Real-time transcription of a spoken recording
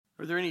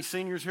Are there any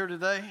seniors here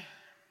today?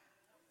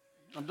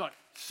 I'm not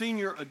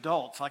senior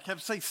adults. I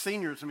kept saying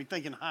seniors, I'm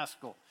thinking high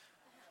school.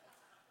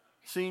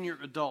 Senior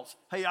adults.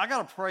 Hey, I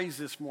got to praise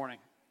this morning.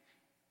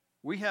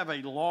 We have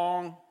a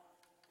long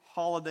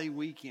holiday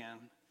weekend,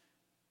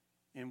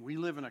 and we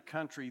live in a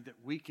country that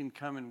we can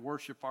come and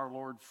worship our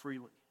Lord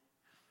freely.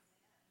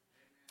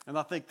 And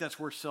I think that's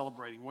worth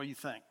celebrating. What do you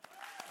think?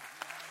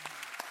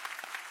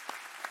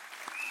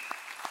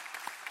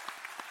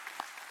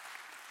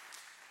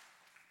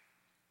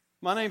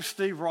 My name's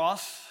Steve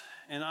Ross,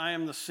 and I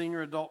am the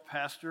senior adult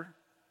pastor,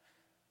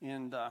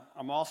 and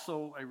I'm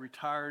also a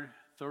retired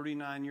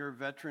 39-year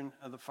veteran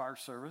of the fire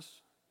service.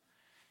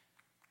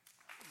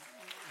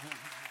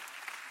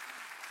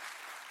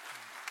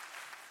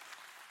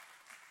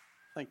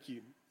 Thank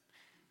you.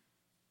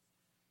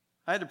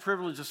 I had the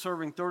privilege of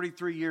serving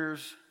 33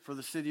 years for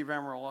the city of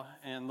Amarillo,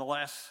 and the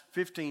last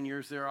 15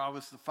 years there I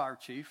was the fire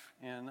chief,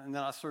 and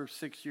then I served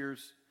 6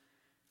 years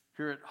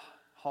here at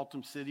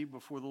Haltom City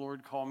before the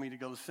Lord called me to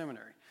go to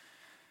seminary.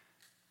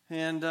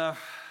 And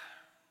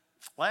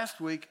last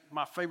week,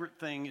 my favorite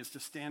thing is to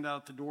stand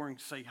out at the door and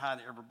say hi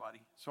to everybody.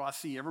 So I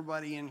see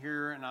everybody in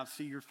here, and I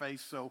see your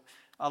face, so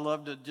I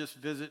love to just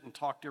visit and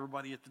talk to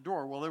everybody at the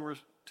door. Well, there were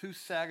 2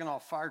 Saginaw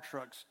fire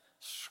trucks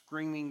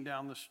screaming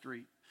down the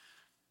street.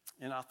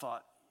 And I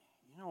thought,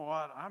 you know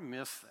what, I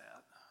miss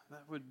that.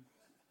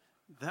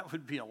 That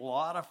would be a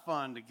lot of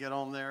fun to get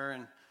on there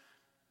and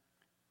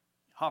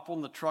hop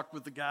on the truck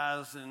with the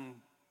guys and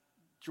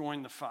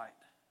join the fight.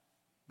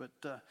 But,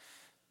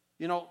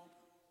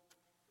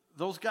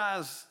 those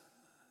guys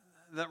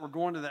that were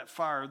going to that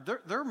fire,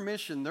 their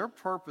mission, their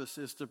purpose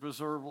is to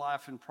preserve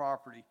life and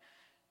property.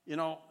 You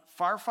know,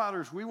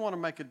 firefighters, we want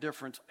to make a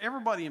difference.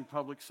 Everybody in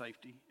public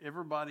safety,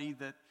 everybody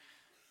that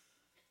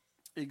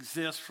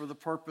exists for the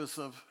purpose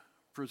of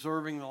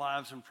preserving the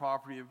lives and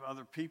property of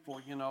other people,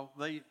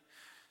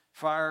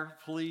 fire,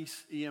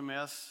 police,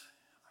 EMS,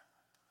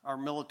 our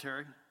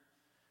military,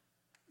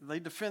 they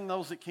defend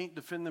those that can't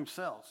defend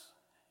themselves.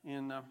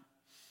 And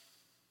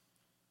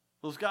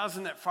those guys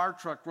in that fire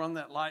truck run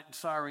that light and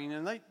siren,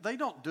 and they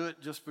don't do it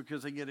just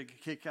because they get a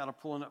kick out of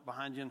pulling up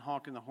behind you and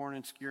honking the horn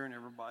and scaring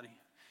everybody.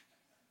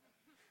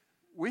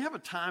 We have a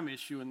time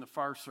issue in the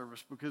fire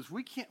service because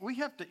we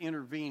have to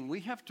intervene. We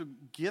have to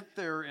get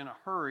there in a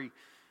hurry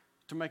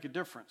to make a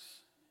difference.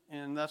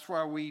 And that's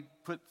why we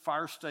put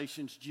fire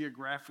stations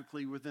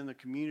geographically within the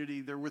community.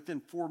 They're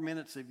within 4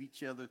 minutes of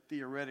each other,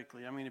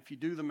 theoretically. I mean, if you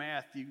do the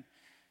math, you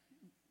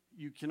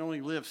can only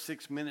live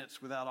 6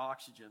 minutes without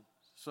oxygen.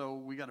 So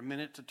we got a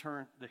minute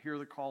to hear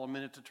the call, a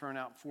minute to turn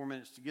out, 4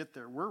 minutes to get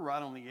there. We're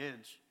right on the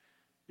edge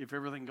if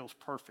everything goes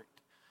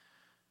perfect.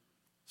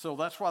 So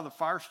that's why the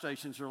fire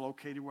stations are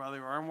located where they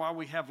are and why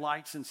we have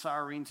lights and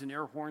sirens and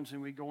air horns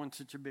and we go in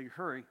such a big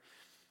hurry.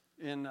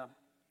 And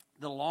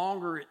the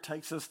longer it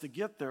takes us to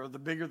get there, the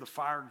bigger the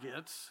fire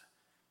gets,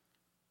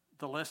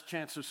 the less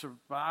chance of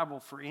survival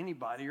for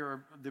anybody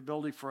or the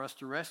ability for us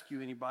to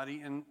rescue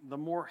anybody, and the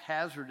more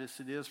hazardous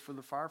it is for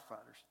the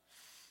firefighters.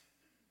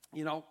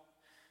 You know,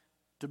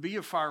 to be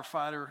a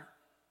firefighter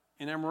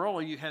in Amarillo,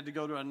 you had to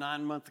go to a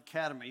 9-month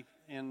academy,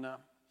 and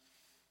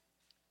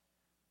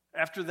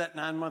after that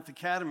 9-month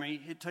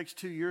academy, it takes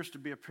 2 years to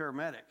be a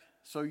paramedic.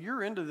 So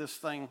you're into this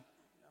thing.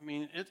 I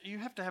mean, you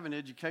have to have an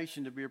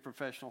education to be a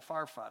professional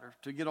firefighter,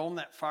 to get on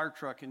that fire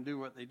truck and do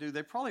what they do.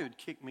 They probably would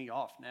kick me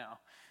off now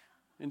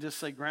and just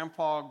say,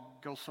 Grandpa,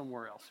 go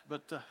somewhere else.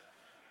 But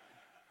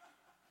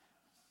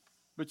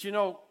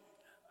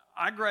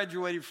I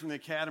graduated from the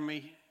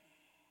academy.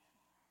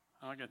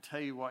 I'm not going to tell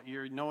you what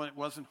year. No, it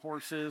wasn't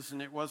horses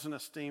and it wasn't a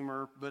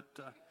steamer, but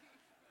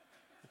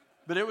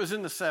it was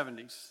in the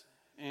 70s.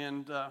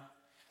 And,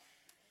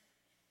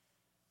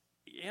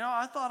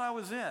 I thought I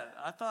was it.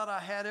 I thought I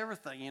had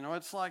everything.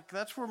 It's like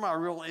that's where my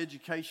real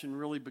education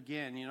really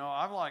began.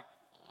 I'm like,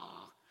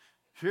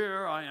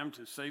 here I am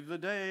to save the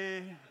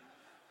day.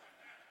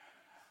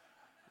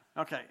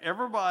 Okay,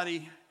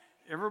 everybody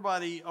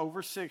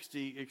over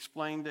 60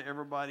 explain to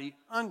everybody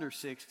under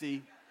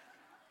 60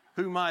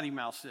 who Mighty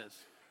Mouse is.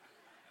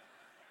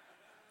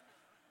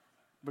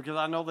 Because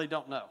I know they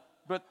don't know.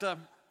 But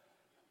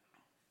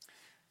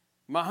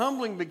my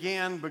humbling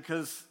began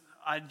because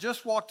I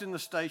just walked in the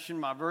station,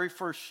 my very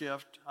first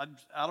shift. I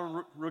was out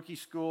of rookie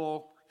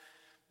school,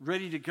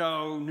 ready to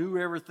go, knew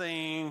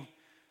everything,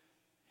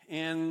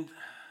 and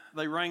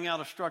they rang out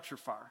a structure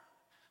fire.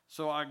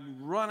 So I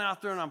run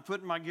out there and I'm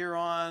putting my gear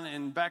on,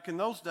 and back in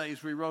those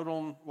days we rode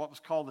on what was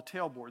called the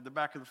tailboard, the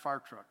back of the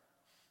fire truck.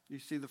 You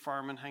see the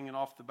firemen hanging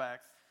off the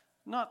back.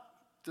 Not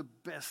the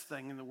best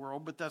thing in the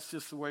world, but that's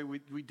just the way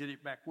we did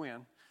it back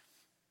when.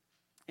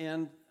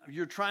 And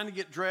you're trying to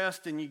get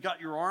dressed and you got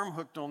your arm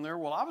hooked on there.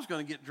 Well, I was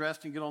going to get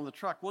dressed and get on the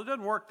truck. Well, it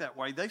doesn't work that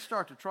way. They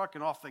start the truck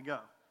and off they go.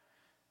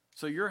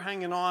 So you're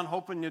hanging on,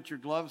 hoping that your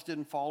gloves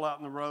didn't fall out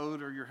in the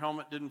road or your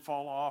helmet didn't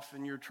fall off,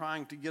 and you're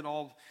trying to get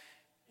all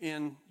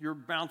in. You're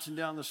bouncing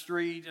down the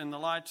street and the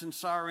lights and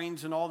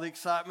sirens and all the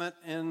excitement.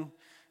 And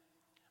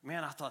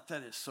man, I thought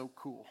that is so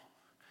cool.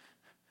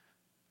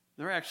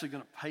 They're actually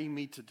going to pay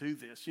me to do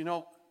this.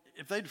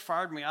 if they'd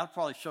fired me, I'd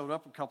probably showed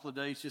up a couple of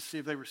days just to see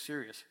if they were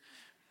serious.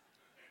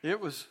 It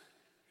was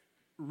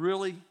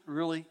really,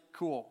 really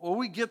cool. Well,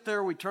 we get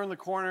there, we turn the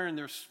corner, and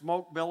there's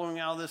smoke billowing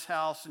out of this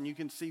house, and you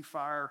can see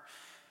fire.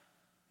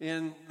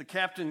 And the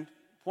captain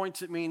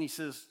points at me and he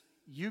says,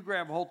 you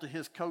grab hold of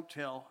his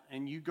coattail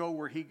and you go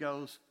where he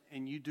goes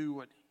and you do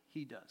what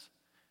he does.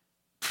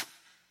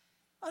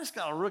 I just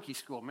got a rookie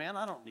school, man.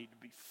 I don't need to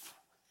be.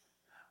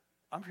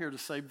 I'm here to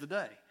save the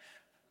day.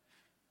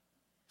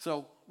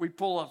 So we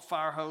pull a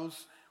fire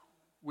hose.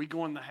 We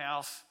go in the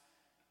house.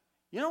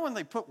 You know, when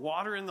they put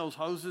water in those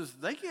hoses,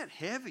 they get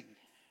heavy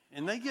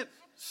and they get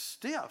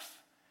stiff.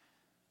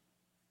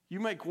 You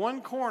make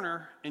one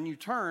corner and you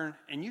turn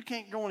and you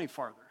can't go any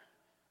farther.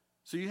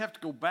 So you have to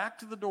go back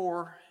to the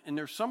door, and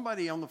there's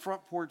somebody on the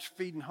front porch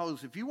feeding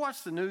hose. If you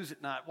watch the news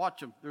at night,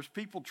 watch them. There's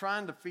people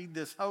trying to feed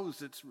this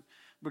hose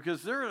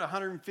because they're at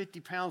 150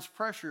 pounds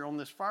pressure on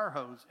this fire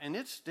hose, and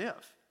it's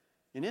stiff,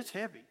 and it's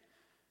heavy.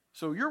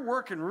 So you're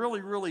working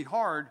really, really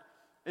hard,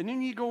 and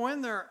then you go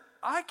in there,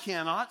 I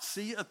cannot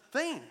see a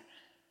thing.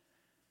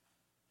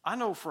 I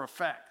know for a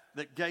fact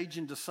that Gage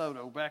and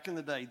DeSoto, back in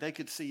the day, they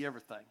could see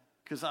everything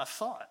because I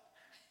saw it.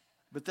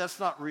 But that's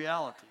not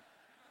reality.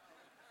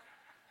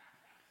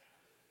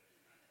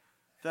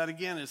 That,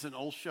 again, is an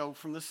old show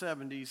from the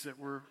 70s that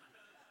we're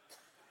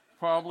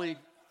probably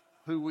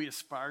who we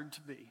aspired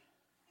to be.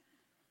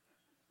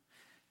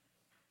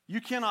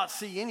 You cannot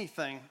see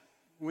anything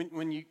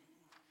when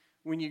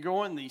you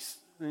go in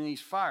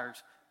these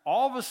fires.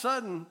 All of a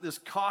sudden, this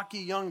cocky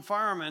young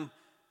fireman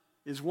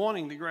is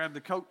wanting to grab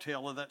the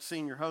coattail of that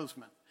senior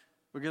hoseman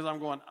because I'm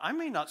going, I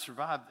may not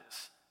survive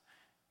this.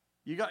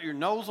 You got your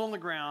nose on the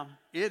ground.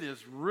 It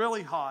is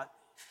really hot.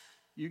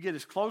 You get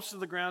as close to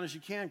the ground as you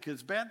can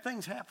because bad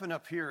things happen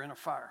up here in a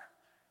fire.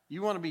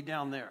 You want to be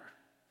down there.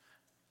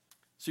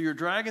 So you're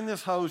dragging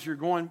this hose, you're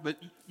going, but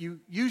you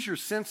use your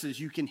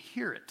senses, you can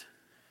hear it.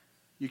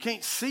 You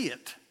can't see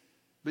it,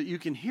 but you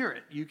can hear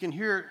it. You can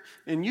hear it,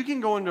 and you can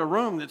go into a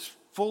room that's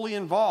fully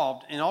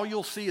involved, and all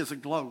you'll see is a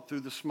glow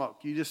through the smoke.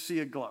 You just see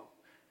a glow.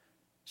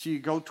 So you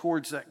go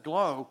towards that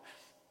glow.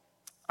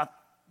 I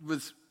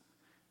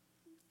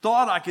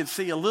thought I could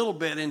see a little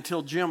bit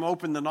until Jim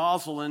opened the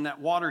nozzle and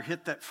that water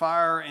hit that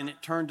fire and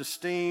it turned to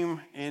steam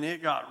and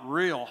it got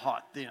real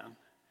hot then.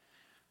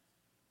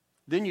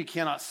 Then you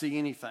cannot see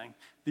anything.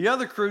 The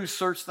other crews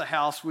searched the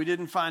house. We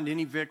didn't find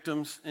any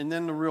victims, and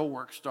then the real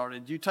work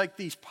started. You take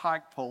these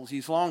pike poles,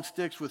 these long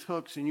sticks with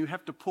hooks, and you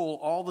have to pull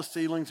all the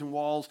ceilings and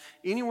walls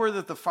anywhere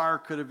that the fire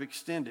could have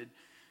extended.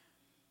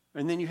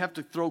 And then you have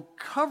to throw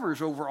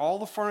covers over all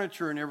the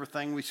furniture and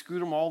everything. We scoot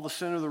them all the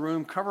center of the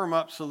room, cover them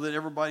up so that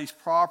everybody's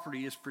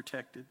property is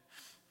protected.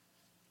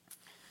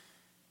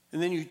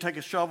 And then you take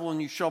a shovel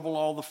and you shovel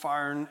all the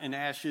fire and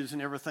ashes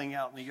and everything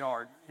out in the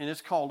yard. And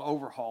it's called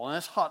overhaul, and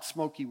that's hot,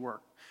 smoky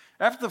work.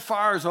 After the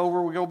fire is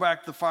over, we go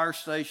back to the fire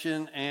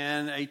station,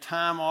 and a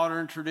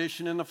time-honored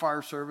tradition in the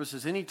fire service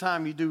is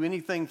anytime you do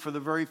anything for the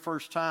very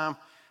first time,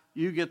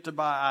 you get to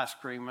buy ice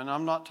cream. And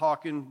I'm not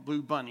talking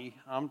Blue Bunny,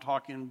 I'm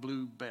talking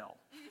Blue Bell.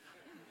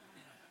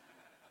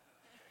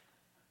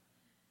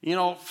 You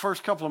know,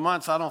 first couple of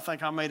months, I don't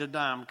think I made a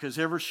dime because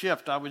every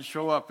shift I would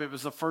show up. It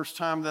was the first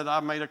time that I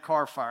made a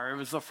car fire. It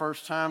was the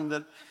first time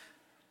that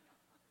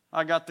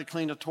I got to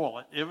clean a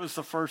toilet. It was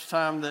the first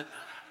time that...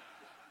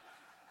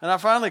 And I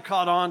finally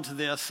caught on to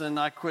this, and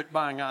I quit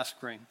buying ice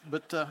cream.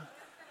 But,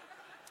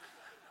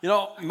 you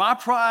know, my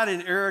pride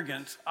and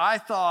arrogance, I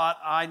thought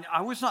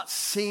I was not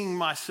seeing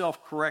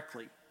myself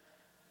correctly.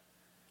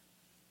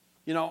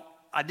 You know,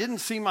 I didn't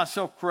see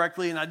myself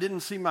correctly, and I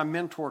didn't see my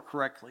mentor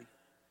correctly.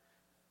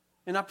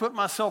 And I put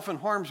myself in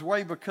harm's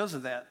way because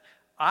of that.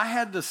 I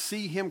had to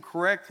see him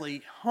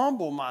correctly,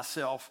 humble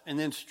myself, and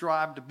then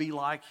strive to be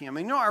like him.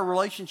 And you know, our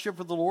relationship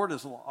with the Lord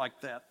is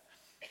like that.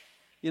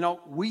 You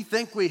know, we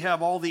think we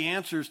have all the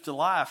answers to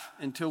life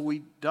until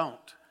we don't.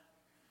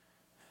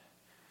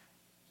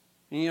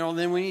 And, you know,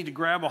 then we need to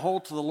grab a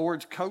hold to the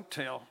Lord's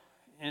coattail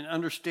and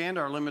understand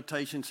our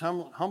limitations,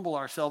 humble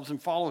ourselves,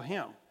 and follow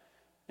him.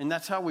 And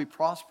that's how we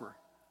prosper.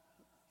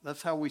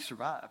 That's how we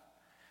survive.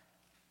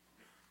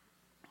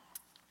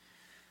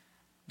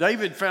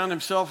 David found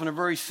himself in a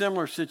very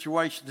similar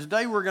situation.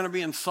 Today we're going to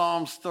be in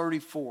Psalms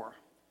 34.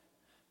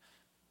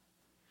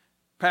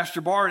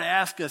 Pastor Bard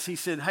asked us, he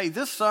said, hey,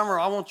 this summer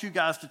I want you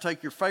guys to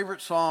take your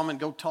favorite psalm and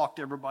go talk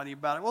to everybody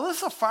about it. Well, this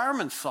is a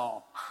fireman's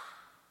psalm.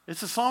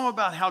 It's a psalm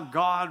about how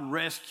God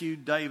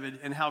rescued David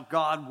and how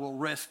God will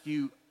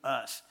rescue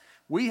us.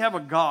 We have a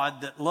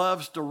God that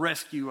loves to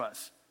rescue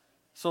us.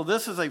 So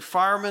this is a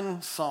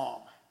fireman's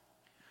psalm.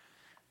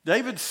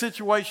 David's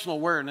situational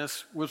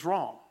awareness was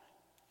wrong.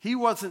 He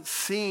wasn't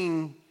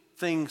seeing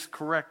things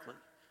correctly.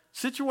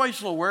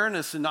 Situational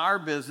awareness in our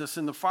business,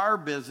 in the fire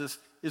business,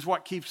 is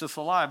what keeps us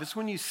alive. It's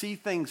when you see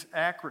things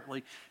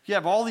accurately. You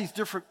have all these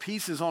different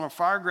pieces on a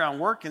fireground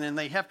working, and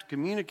they have to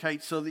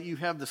communicate so that you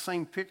have the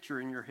same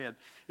picture in your head.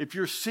 If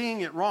you're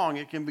seeing it wrong,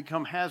 it can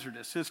become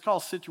hazardous. It's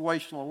called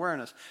situational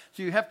awareness.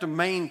 So you have to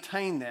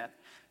maintain that.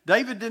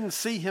 David didn't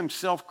see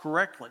himself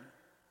correctly,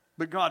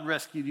 but God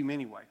rescued him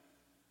anyway.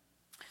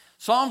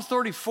 Psalms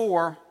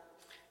 34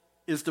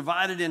 is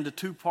divided into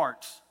two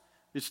parts.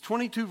 It's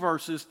 22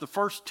 verses. The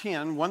first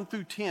 10, 1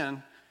 through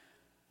 10,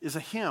 is a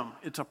hymn.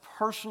 It's a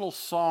personal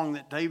song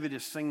that David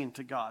is singing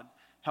to God,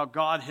 how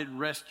God had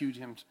rescued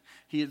him.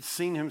 He had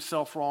seen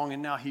himself wrong,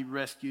 and now he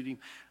rescued him.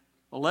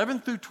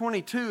 11 through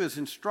 22 is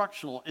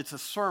instructional. It's a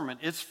sermon.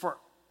 It's for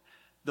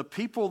the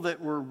people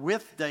that were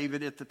with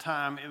David at the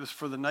time. It was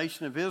for the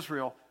nation of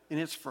Israel, and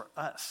it's for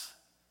us.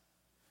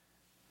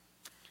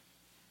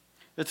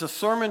 It's a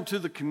sermon to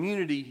the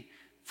community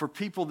for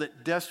people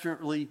that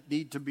desperately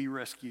need to be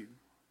rescued.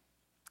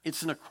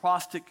 It's an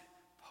acrostic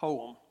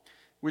poem,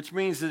 which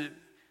means that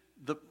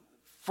the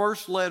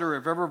first letter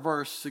of every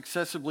verse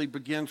successively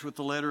begins with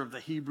the letter of the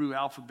Hebrew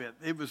alphabet.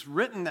 It was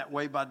written that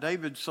way by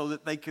David so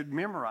that they could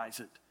memorize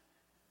it.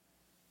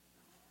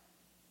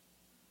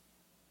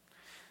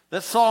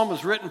 That psalm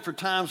was written for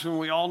times when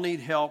we all need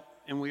help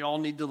and we all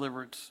need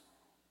deliverance.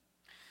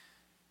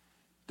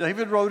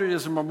 David wrote it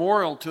as a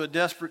memorial to a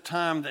desperate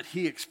time that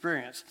he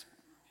experienced.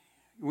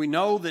 We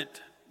know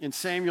that in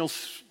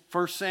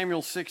 1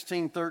 Samuel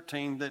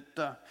 16:13 that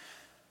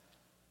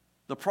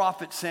the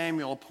prophet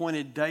Samuel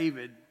appointed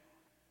David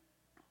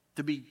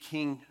to be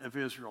king of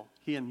Israel.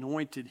 He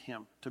anointed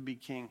him to be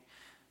king.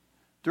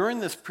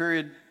 During this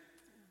period,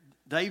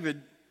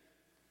 David,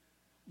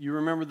 you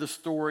remember the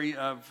story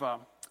of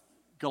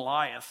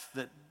Goliath,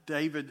 that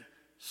David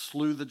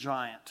slew the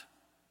giant.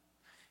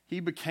 He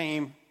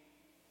became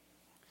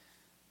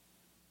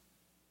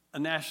a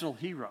national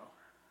hero.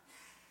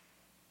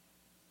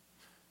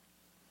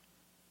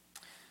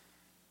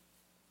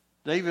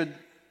 They would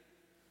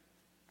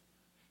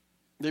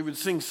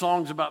sing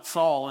songs about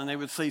Saul, and they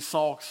would say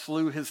Saul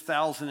slew his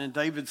 1,000 and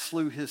David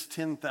slew his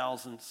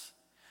 10,000s.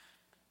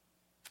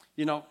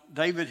 You know,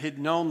 David had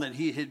known that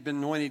he had been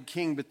anointed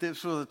king, but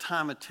this was a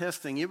time of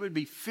testing. It would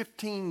be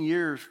 15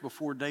 years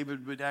before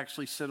David would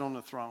actually sit on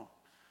the throne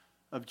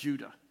of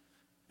Judah.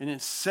 And then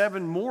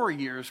 7 more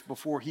years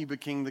before he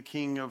became the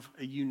king of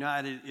a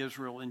united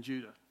Israel and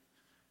Judah.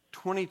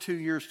 22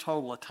 years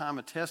total, a time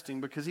of testing,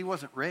 because he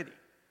wasn't ready.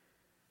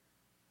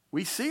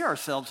 We see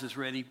ourselves as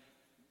ready,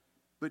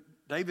 but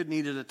David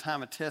needed a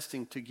time of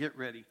testing to get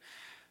ready.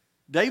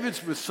 David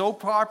was so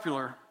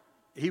popular,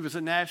 he was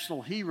a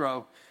national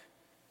hero,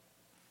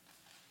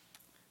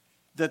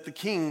 that the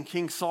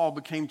King Saul,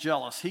 became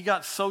jealous. He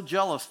got so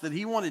jealous that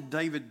he wanted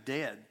David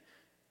dead.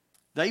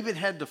 David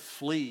had to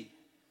flee.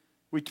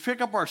 We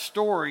pick up our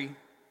story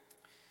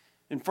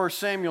in 1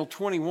 Samuel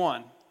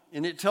 21,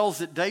 and it tells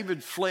that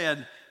David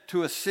fled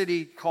to a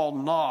city called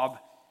Nob,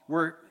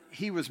 where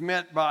he was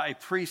met by a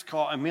priest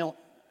called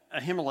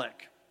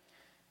Ahimelech.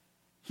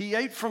 He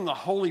ate from the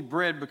holy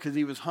bread because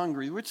he was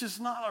hungry, which is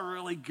not a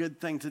really good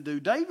thing to do.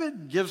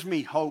 David gives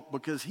me hope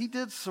because he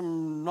did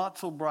some not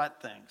so bright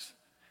things.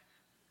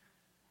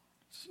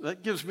 So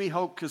that gives me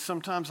hope because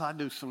sometimes I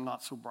do some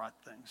not so bright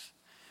things.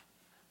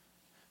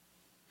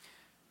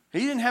 He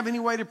didn't have any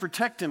way to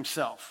protect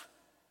himself.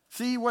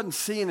 See, he wasn't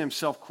seeing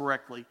himself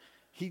correctly.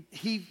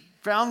 He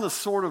found the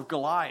sword of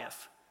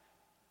Goliath.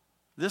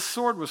 This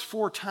sword was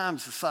 4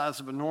 times the size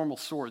of a normal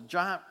sword.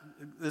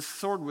 This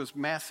sword was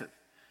massive.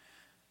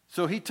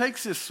 So he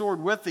takes his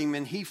sword with him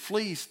and he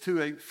flees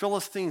to a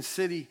Philistine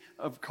city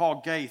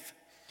called Gath,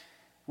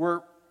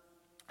 where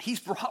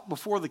he's brought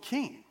before the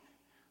king.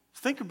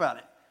 Think about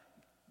it.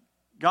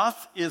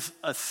 Gath is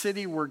a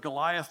city where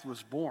Goliath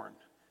was born.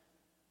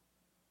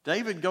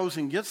 David goes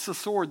and gets the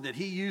sword that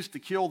he used to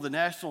kill the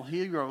national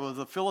hero of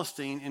the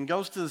Philistine and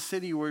goes to the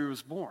city where he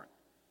was born.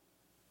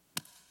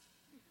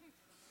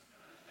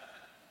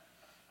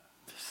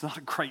 It's not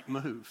a great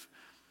move.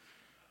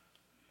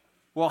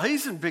 Well,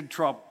 he's in big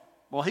trouble.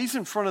 Well, he's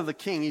in front of the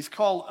king. He's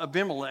called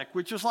Abimelech,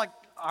 which is like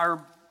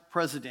our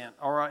president,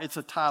 or it's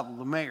a title,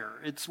 the mayor.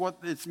 It's what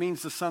it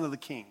means, the son of the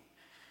king.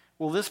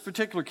 Well, this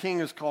particular king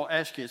is called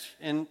Achish,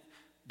 and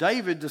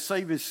David, to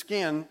save his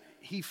skin,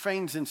 he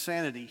feigns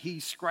insanity.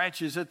 He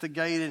scratches at the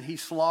gate and he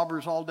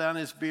slobbers all down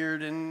his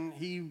beard and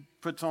he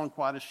puts on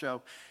quite a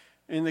show.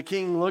 And the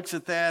king looks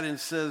at that and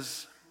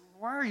says,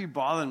 "Why are you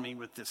bothering me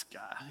with this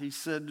guy?" He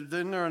said,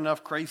 "Isn't there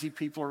enough crazy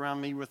people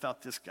around me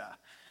without this guy?"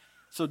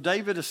 So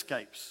David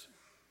escapes.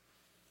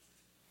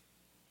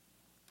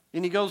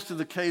 And he goes to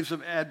the caves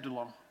of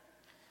Adullam.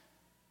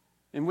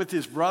 And with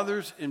his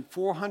brothers and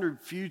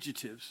 400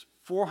 fugitives,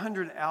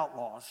 400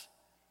 outlaws,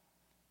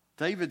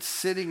 David's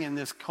sitting in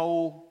this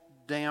cold,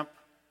 damp,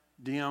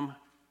 dim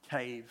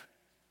cave.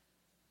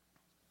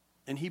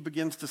 And he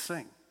begins to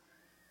sing.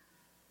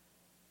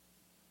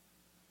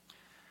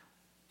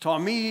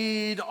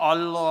 Tamid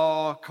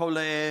Allah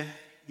Kole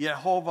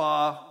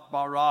Yehovah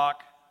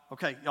Barak.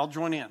 Okay, y'all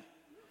join in.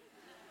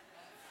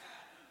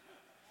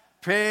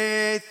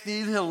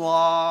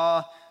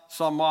 Pethillah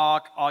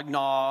Samak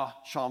Agna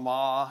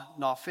Shama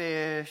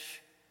Nafesh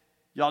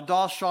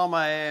Yada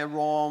Shama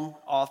Rom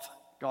Ath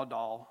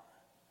Gadal.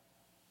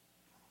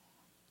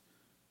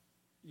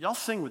 Y'all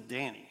sing with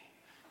Danny.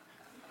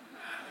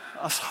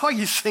 I saw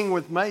you sing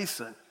with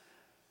Mason.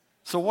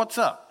 So what's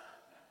up?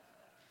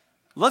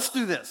 Let's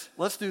do this.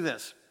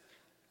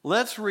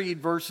 Let's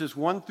read verses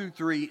 1 through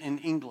 3 in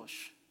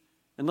English.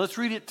 And let's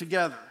read it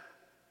together.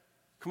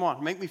 Come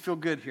on, make me feel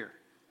good here.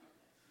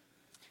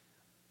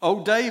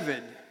 O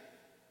David,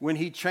 when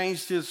he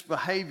changed his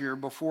behavior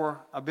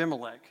before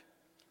Abimelech,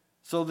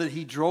 so that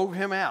he drove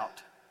him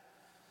out,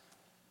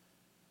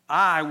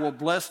 I will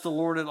bless the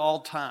Lord at all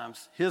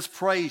times. His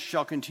praise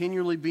shall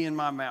continually be in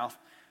my mouth.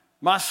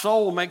 My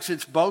soul makes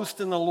its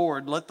boast in the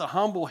Lord. Let the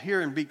humble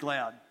hear and be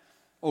glad.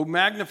 O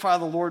magnify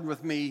the Lord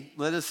with me.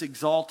 Let us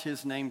exalt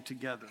his name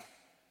together.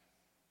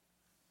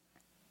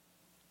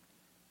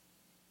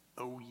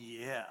 Oh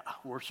yeah,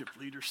 worship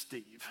leader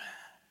Steve.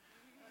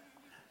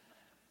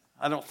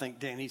 I don't think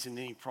Danny's in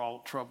any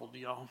trouble, do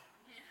y'all?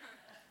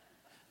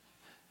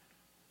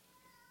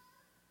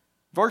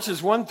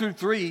 Verses 1 through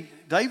 3,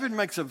 David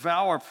makes a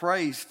vow of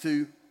praise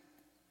and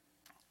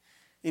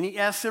he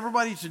asks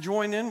everybody to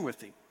join in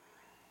with him.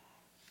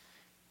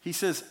 He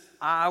says,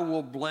 I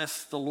will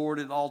bless the Lord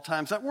at all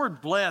times. That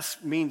word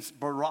bless means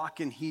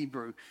barak in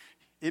Hebrew.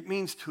 It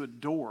means to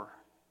adore.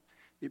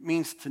 It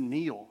means to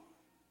kneel.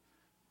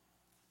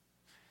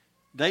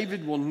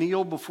 David will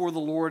kneel before the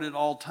Lord at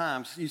all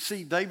times. You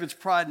see, David's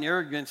pride and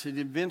arrogance had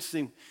convinced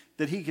him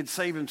that he could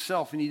save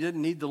himself and he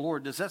didn't need the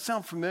Lord. Does that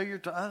sound familiar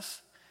to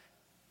us?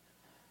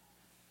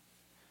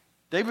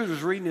 David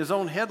was reading his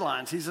own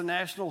headlines. He's a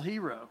national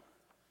hero.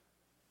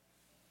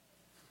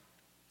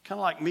 Kind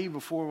of like me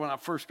before when I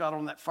first got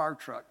on that fire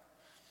truck.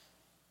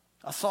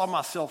 I saw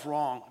myself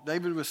wrong.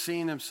 David was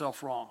seeing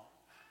himself wrong.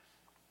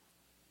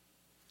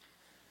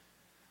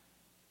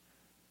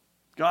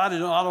 God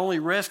had not only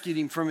rescued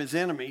him from his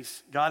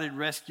enemies, God had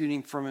rescued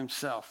him from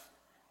himself.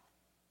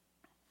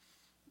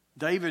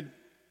 David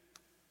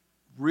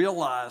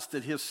realized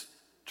that his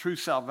true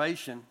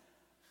salvation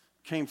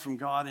came from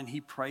God, and he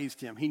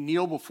praised him. He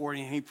kneeled before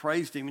him and he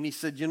praised him, and he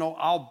said,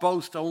 I'll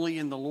boast only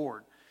in the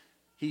Lord.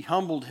 He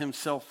humbled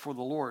himself for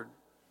the Lord.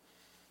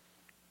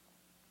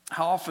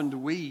 How often do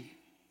we,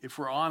 if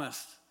we're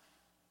honest,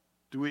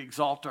 do we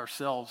exalt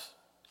ourselves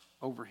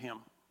over him?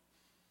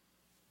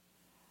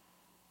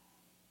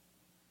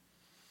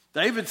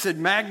 David said,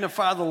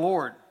 magnify the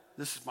Lord.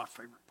 This is my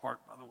favorite part,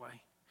 by the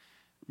way.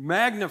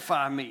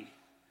 Magnify me.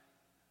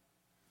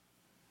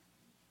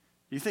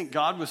 You think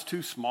God was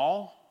too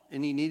small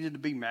and he needed to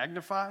be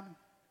magnified?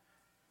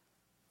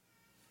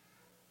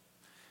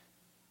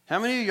 How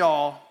many of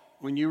y'all,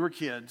 when you were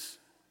kids,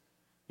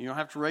 you don't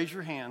have to raise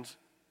your hands,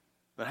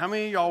 but how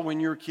many of y'all, when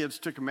you were kids,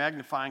 took a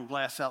magnifying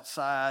glass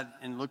outside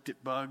and looked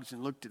at bugs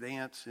and looked at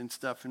ants and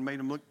stuff and made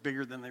them look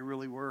bigger than they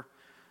really were?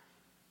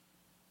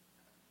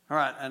 All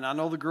right, and I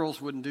know the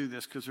girls wouldn't do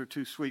this because they're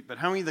too sweet, but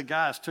how many of the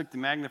guys took the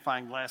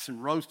magnifying glass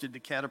and roasted the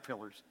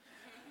caterpillars?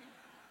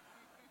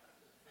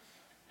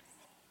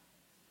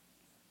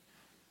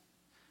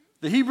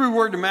 The Hebrew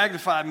word to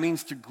magnify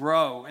means to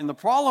grow, and the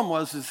problem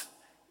was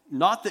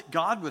not that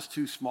God was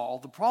too small.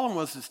 The problem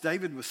was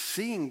David was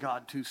seeing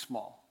God too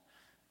small.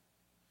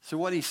 So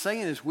what he's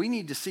saying is we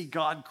need to see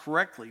God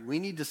correctly. We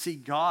need to see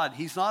God.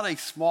 He's not a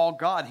small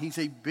God. He's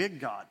a big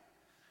God.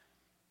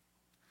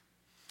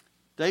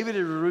 David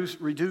had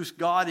reduced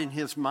God in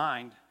his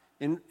mind,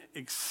 and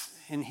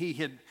he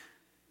had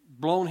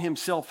blown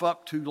himself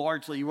up too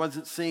largely. He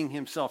wasn't seeing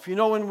himself.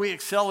 When we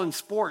excel in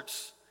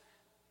sports,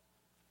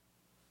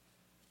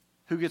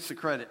 who gets the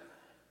credit?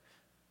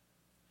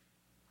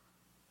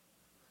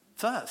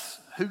 It's us.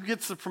 Who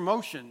gets the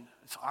promotion?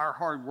 It's our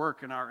hard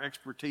work and our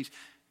expertise.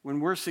 When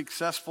we're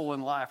successful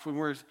in life,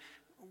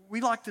 we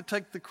like to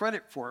take the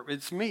credit for it.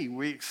 It's me.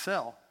 We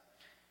excel.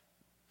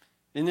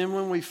 And then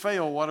when we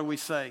fail, what do we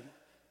say?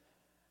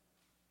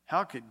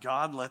 How could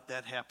God let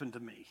that happen to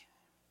me?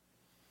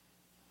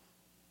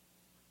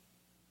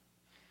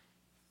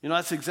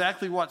 That's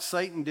exactly what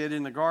Satan did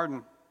in the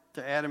garden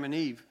to Adam and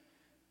Eve.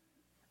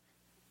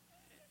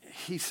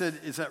 He said,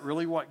 is that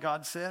really what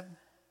God said?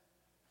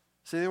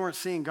 See, they weren't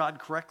seeing God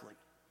correctly.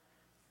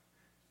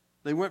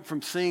 They went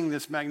from seeing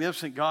this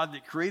magnificent God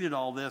that created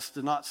all this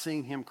to not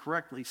seeing him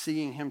correctly,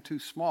 seeing him too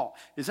small.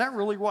 Is that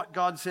really what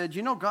God said?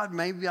 God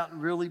may not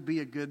really be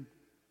a good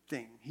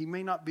thing. He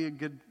may not be a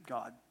good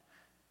God.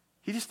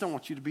 He just don't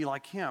want you to be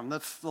like him.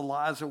 That's the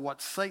lies of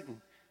what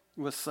Satan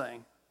was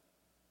saying.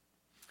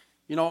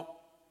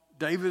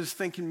 David is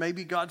thinking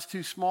maybe God's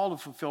too small to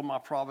fulfill my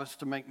promise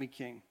to make me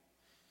king.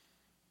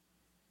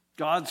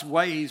 God's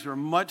ways are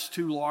much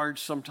too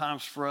large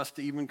sometimes for us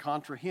to even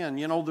comprehend.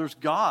 There's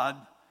God,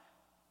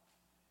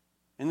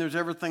 and there's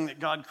everything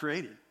that God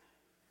created.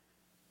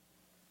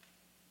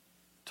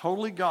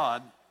 Totally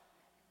God,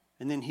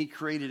 and then he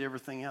created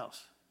everything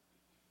else.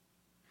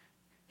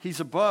 He's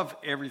above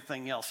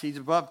everything else. He's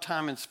above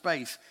time and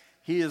space.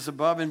 He is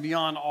above and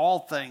beyond all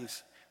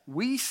things.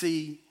 We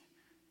see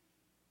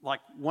like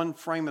one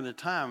frame at a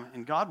time,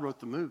 and God wrote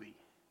the movie.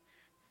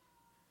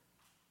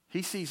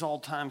 He sees all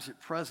times at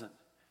present.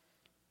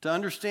 To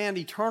understand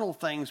eternal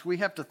things, we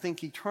have to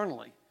think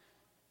eternally.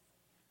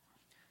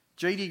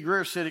 J.D.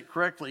 Greear said it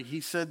correctly.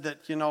 He said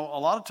that, a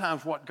lot of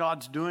times what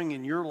God's doing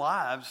in your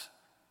lives,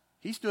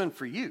 he's doing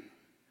for you.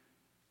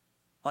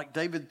 Like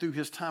David through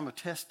his time of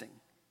testing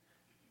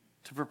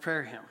to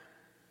prepare him.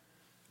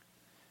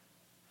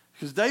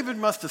 Because David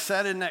must have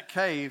sat in that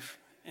cave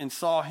and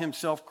saw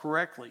himself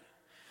correctly.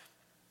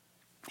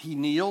 He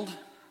kneeled,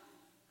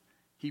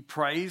 he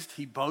praised,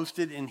 he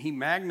boasted, and he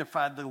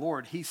magnified the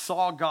Lord. He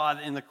saw God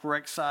in the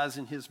correct size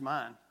in his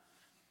mind.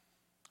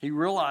 He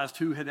realized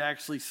who had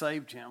actually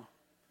saved him.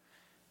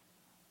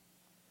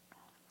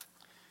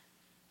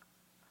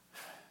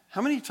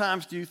 How many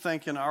times do you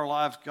think in our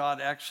lives God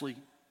actually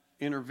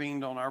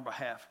intervened on our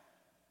behalf?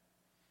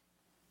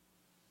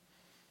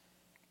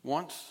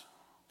 Once?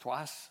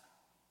 Twice?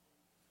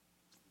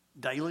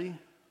 Daily?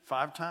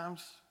 5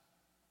 times?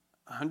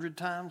 100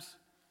 times?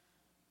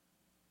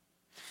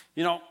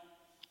 You know,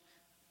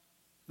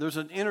 there's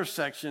an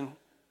intersection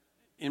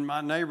in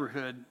my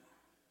neighborhood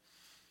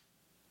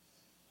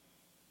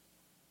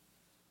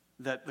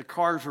that the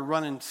cars are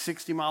running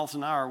 60 miles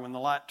an hour when the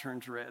light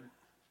turns red.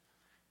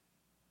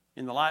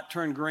 And the light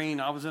turned green.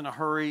 I was in a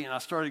hurry, and I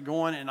started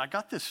going, and I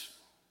got this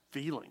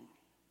feeling.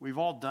 We've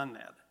all done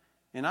that.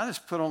 And I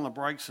just put on the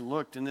brakes and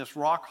looked, and this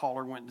rock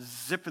hauler went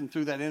zipping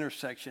through that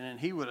intersection, and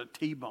he would have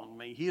T-boned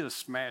me. He would have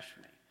smashed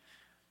me.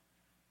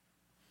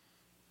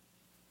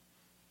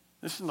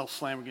 This is no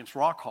slam against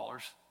rock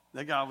haulers.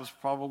 That guy was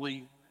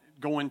probably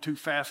going too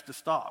fast to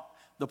stop.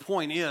 The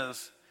point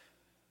is,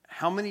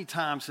 how many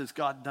times has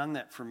God done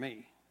that for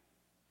me?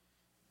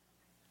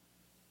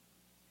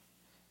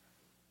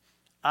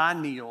 I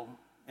kneel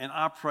and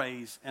I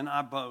praise and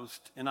I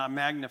boast and I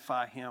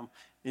magnify him.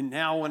 And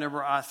now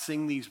whenever I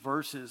sing these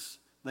verses,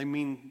 they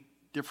mean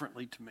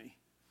differently to me.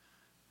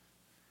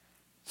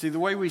 See, the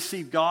way we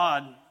see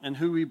God and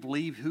who we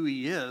believe who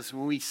he is,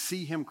 when we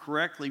see him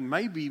correctly,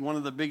 may be one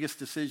of the biggest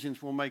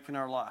decisions we'll make in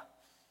our life.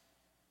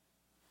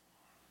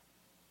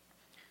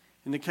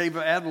 In the cave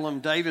of Adullam,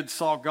 David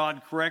saw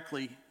God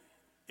correctly,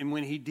 and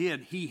when he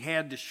did, he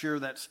had to share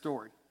that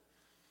story.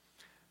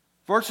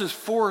 Verses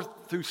 4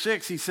 through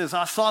 6, he says,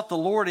 I sought the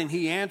Lord, and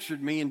he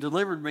answered me and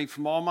delivered me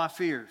from all my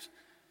fears.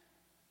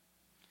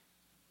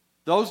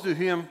 Those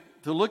who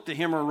look to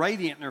him are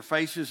radiant in their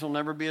faces, will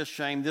never be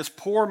ashamed. This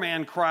poor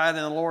man cried, and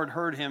the Lord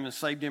heard him and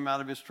saved him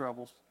out of his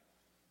troubles.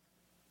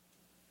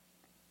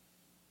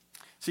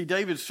 See,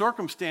 David's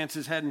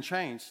circumstances hadn't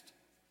changed.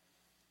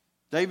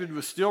 David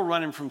was still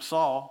running from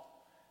Saul.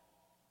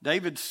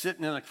 David's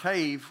sitting in a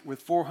cave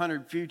with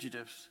 400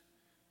 fugitives.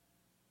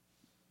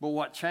 But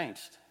what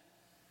changed?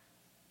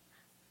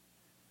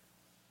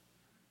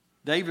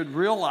 David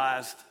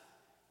realized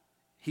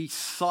he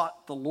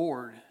sought the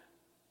Lord,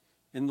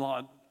 and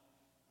the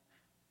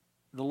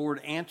Lord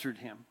answered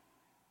him.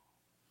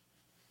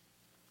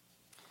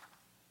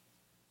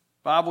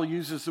 The Bible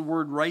uses the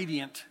word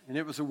radiant, and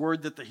it was a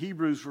word that the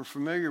Hebrews were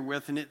familiar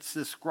with, and it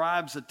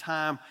describes a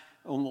time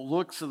on the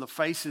looks of the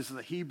faces of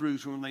the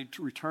Hebrews when they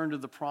returned to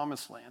the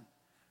promised land.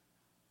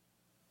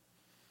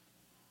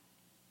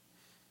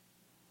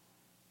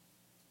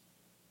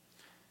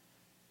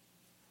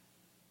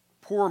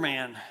 Poor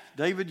man.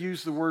 David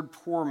used the word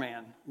poor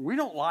man. We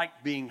don't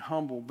like being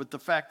humble, but the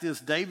fact is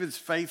David's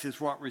faith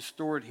is what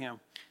restored him.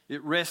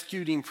 It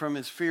rescued him from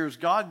his fears.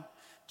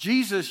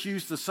 Jesus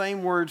used the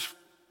same words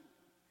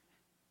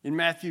in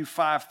Matthew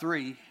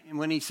 5:3, and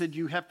when he said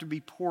you have to be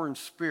poor in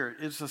spirit,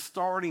 it's a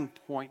starting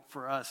point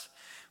for us.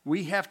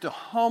 We have to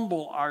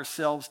humble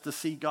ourselves to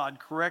see God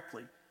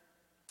correctly.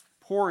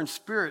 Poor in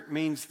spirit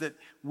means that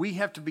we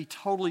have to be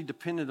totally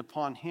dependent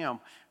upon him.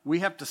 We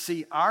have to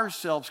see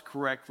ourselves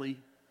correctly.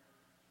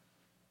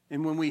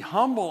 And when we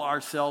humble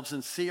ourselves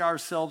and see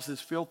ourselves as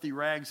filthy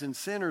rags and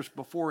sinners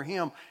before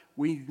him,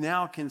 we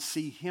now can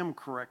see him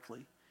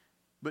correctly.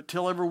 But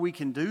till ever we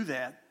can do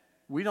that,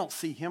 we don't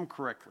see him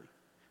correctly.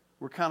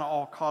 We're kind of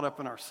all caught up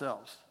in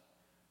ourselves.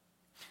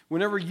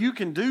 Whenever you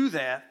can do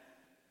that,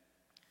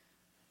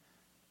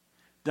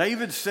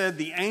 David said,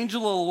 the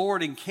angel of the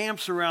Lord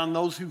encamps around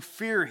those who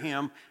fear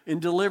him and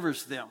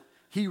delivers them.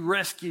 He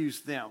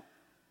rescues them.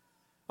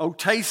 Oh,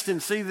 taste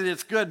and see that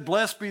it's good.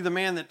 Blessed be the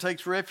man that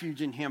takes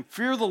refuge in him.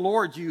 Fear the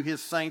Lord, you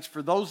his saints,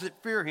 for those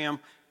that fear him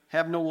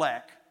have no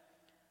lack.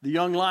 The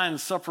young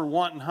lions suffer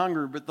want and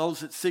hunger, but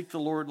those that seek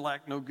the Lord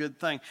lack no good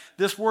thing.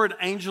 This word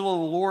angel of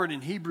the Lord in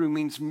Hebrew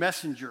means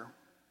messenger.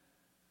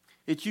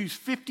 It's used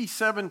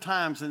 57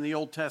 times in the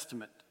Old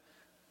Testament.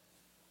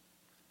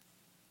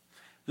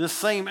 This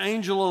same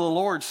angel of the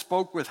Lord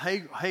spoke with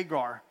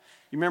Hagar.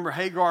 You remember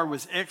Hagar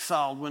was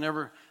exiled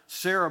whenever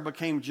Sarah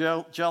became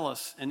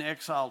jealous and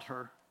exiled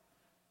her.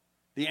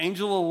 The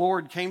angel of the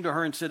Lord came to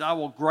her and said, I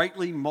will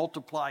greatly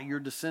multiply your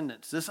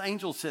descendants. This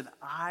angel said,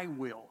 I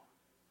will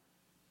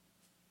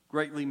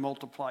greatly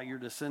multiply your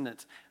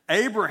descendants.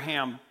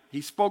 Abraham,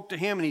 he spoke to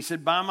him and he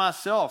said, by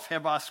myself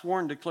have I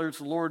sworn, declares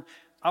the Lord,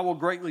 I will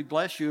greatly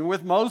bless you. And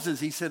with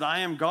Moses, he said, I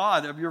am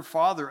God of your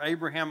father,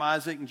 Abraham,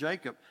 Isaac, and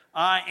Jacob.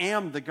 I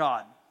am the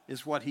God,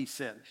 is what he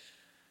said.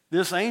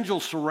 This angel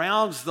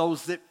surrounds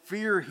those that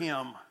fear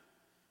him.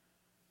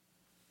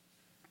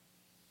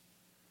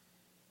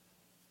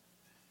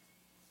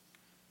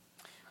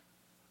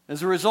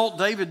 As a result,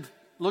 David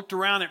looked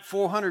around at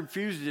 400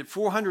 fugitives,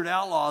 400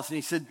 outlaws, and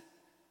he said,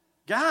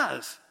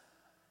 guys,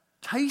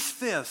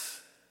 taste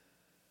this.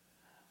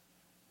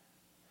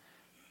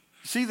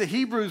 See, the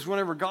Hebrews,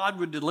 whenever God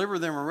would deliver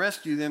them or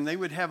rescue them, they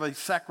would have a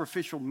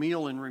sacrificial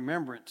meal in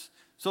remembrance.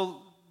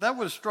 So that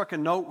would have struck a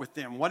note with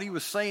them. What he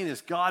was saying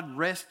is, God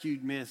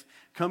rescued me.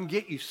 Come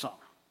get you some.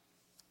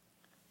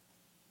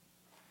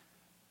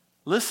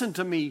 Listen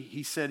to me,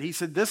 he said. He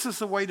said, this is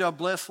the way to a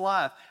blessed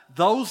life.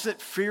 Those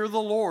that fear the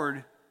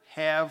Lord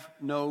have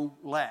no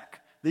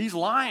lack. These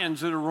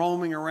lions that are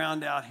roaming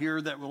around out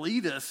here that will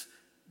eat us,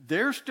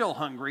 they're still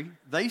hungry.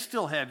 They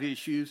still have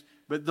issues.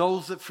 But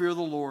those that fear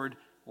the Lord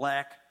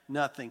lack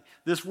nothing.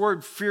 This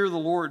word fear the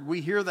Lord,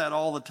 we hear that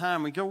all the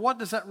time. We go, what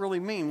does that really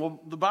mean? Well,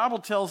 the Bible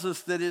tells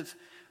us that it's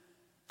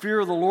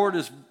fear of the Lord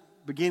is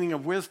beginning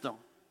of wisdom.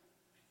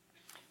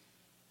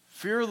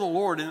 Fear of the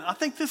Lord, and I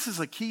think this is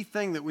a key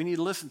thing that we need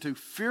to listen to.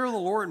 Fear of the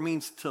Lord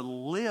means to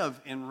live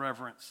in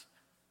reverence.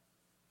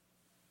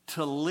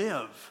 To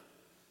live.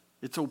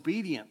 It's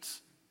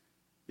obedience.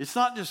 It's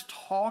not just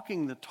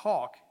talking the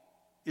talk,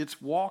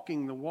 it's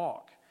walking the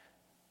walk.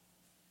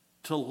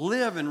 To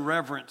live in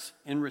reverence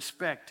and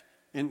respect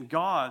in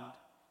God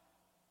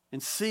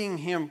and seeing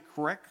Him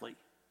correctly.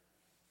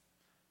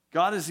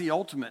 God is the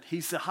ultimate.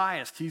 He's the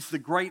highest. He's the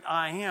great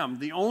I am,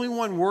 the only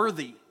one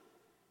worthy.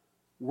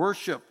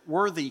 Worship,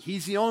 worthy.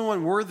 He's the only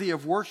one worthy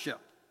of worship.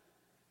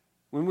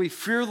 When we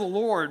fear the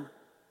Lord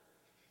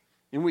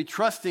and we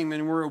trust Him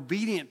and we're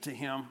obedient to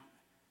Him,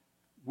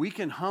 we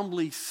can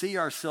humbly see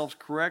ourselves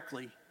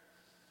correctly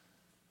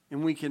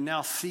and we can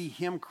now see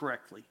Him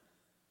correctly.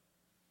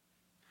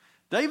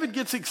 David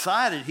gets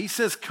excited. He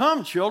says,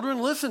 come,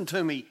 children, listen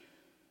to me,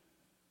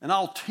 and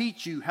I'll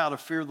teach you how to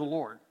fear the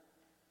Lord.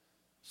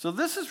 So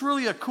this is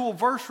really a cool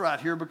verse right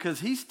here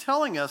because he's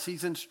telling us,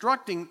 he's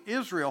instructing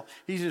Israel,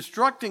 he's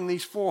instructing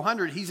these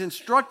 400, he's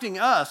instructing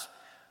us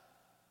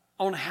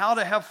on how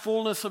to have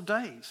fullness of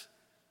days.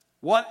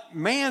 What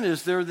man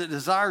is there that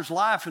desires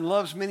life and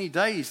loves many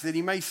days that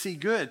he may see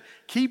good?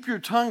 Keep your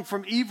tongue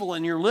from evil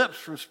and your lips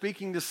from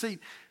speaking deceit.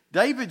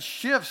 David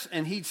shifts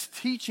and he's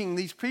teaching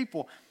these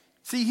people.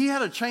 See, he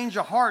had a change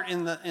of heart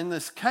in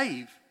this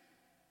cave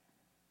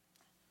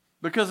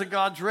because of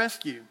God's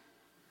rescue.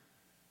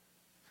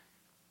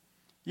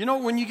 You know,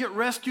 when you get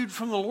rescued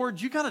from the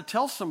Lord, you got to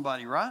tell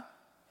somebody, right?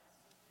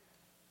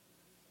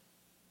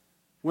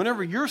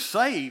 Whenever you're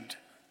saved,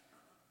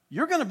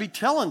 you're going to be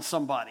telling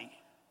somebody.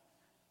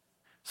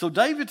 So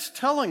David's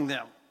telling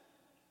them,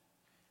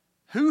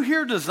 who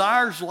here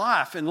desires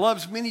life and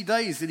loves many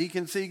days that he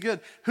can see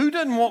good? Who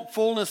doesn't want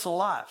fullness of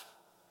life?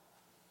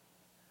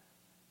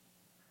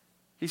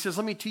 He says,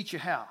 let me teach you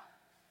how.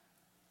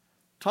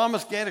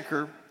 Thomas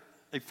Gattaker,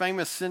 a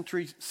famous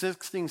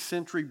 16th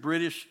century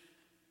British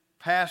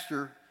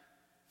pastor,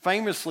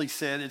 famously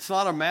said, it's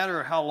not a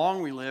matter of how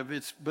long we live,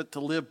 but to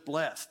live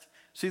blessed.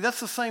 See, that's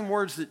the same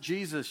words that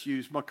Jesus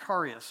used,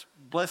 Makarios,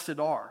 blessed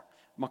are,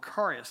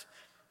 Makarios.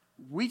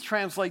 We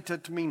translate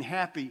that to mean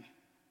happy,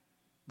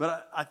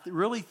 but I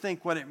really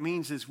think what it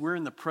means is we're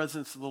in the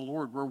presence of the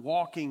Lord. We're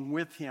walking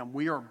with Him.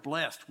 We are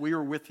blessed. We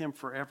are with Him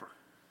forever.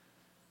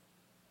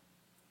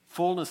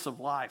 Fullness of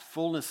life,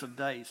 fullness of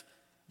days.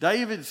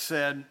 David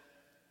said,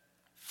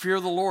 fear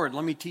the Lord.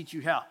 Let me teach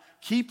you how.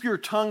 Keep your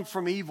tongue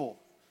from evil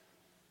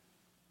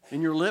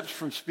and your lips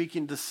from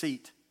speaking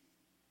deceit.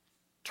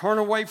 Turn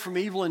away from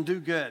evil and do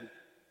good.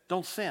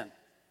 Don't sin.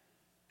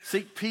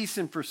 Seek peace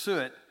and pursue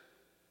it.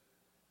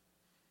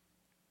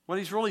 What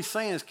he's really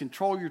saying is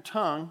control your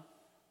tongue,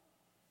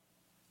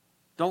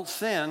 don't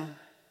sin,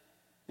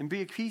 and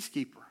be a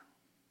peacekeeper.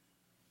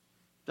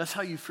 That's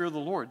how you fear the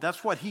Lord.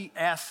 That's what He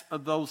asks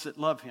of those that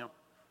love Him.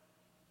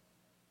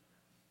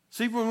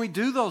 See, when we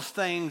do those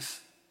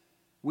things,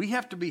 we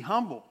have to be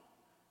humble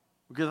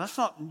because that's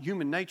not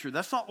human nature.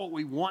 That's not what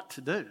we want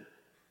to do.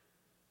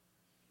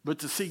 But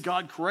to see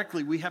God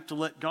correctly, we have to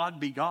let God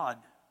be God,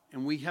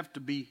 and we have to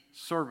be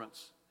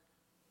servants.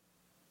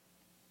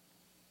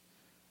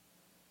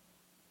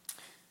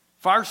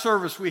 Fire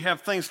service, we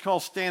have things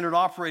called standard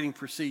operating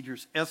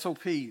procedures,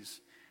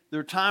 SOPs.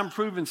 They're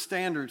time-proven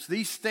standards.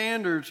 These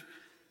standards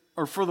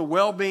are for the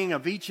well-being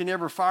of each and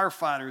every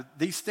firefighter.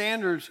 These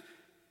standards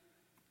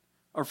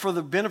are for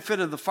the benefit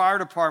of the fire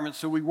department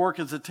so we work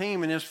as a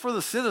team, and it's for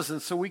the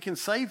citizens so we can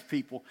save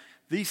people.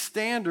 These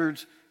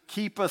standards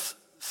keep us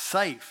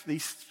safe.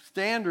 These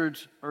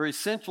standards are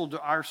essential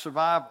to our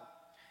survival.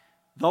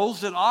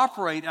 Those that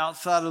operate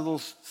outside of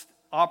those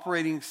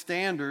operating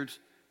standards,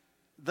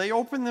 they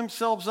open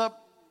themselves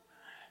up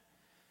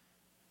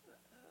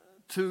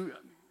to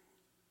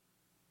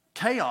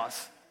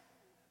chaos,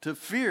 to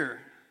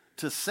fear,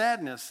 to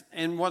sadness,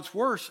 and what's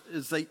worse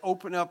is they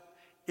open up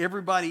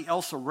everybody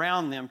else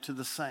around them to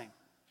the same.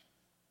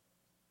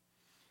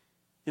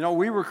 You know,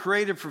 we were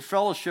created for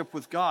fellowship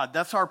with God.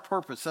 That's our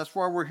purpose. That's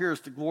why we're here,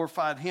 is to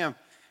glorify Him.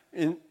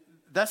 And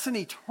that's an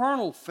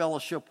eternal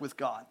fellowship with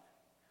God.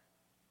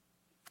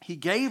 He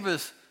gave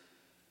us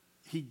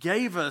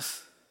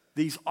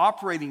these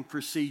operating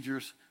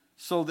procedures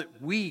so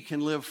that we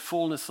can live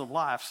fullness of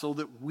life, so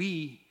that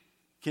we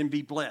can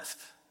be blessed,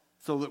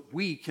 so that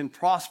we can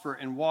prosper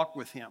and walk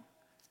with Him.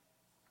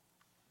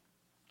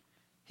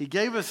 He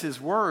gave us His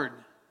word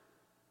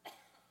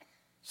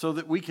so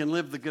that we can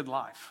live the good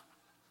life.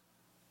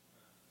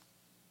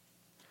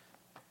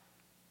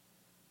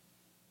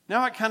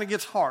 Now it kind of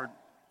gets hard,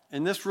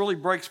 and this really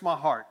breaks my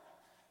heart,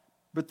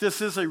 but this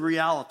is a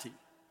reality.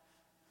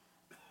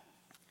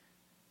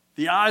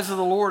 The eyes of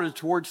the Lord are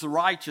towards the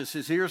righteous,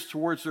 his ears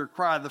towards their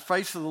cry. The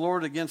face of the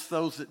Lord against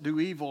those that do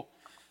evil,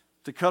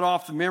 to cut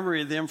off the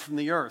memory of them from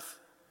the earth.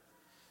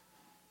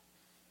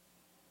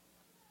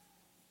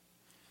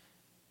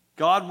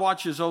 God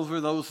watches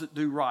over those that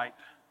do right.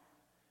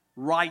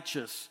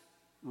 Righteous,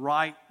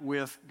 right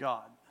with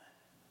God.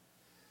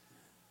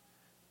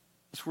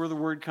 That's where the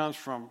word comes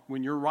from.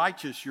 When you're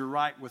righteous, you're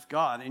right with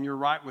God. And you're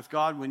right with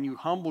God when you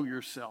humble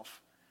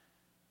yourself.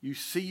 You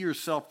see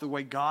yourself the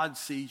way God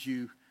sees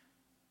you.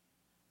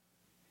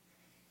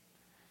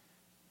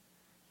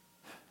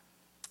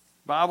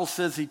 The Bible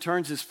says he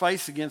turns his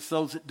face against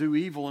those that do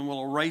evil and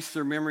will erase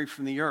their memory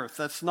from the earth.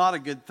 That's not a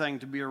good thing,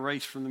 to be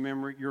erased from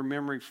your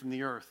memory from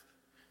the earth.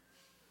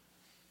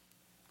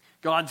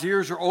 God's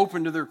ears are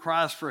open to their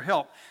cries for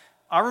help.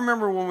 I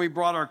remember when we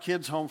brought our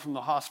kids home from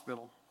the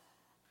hospital.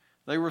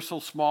 They were so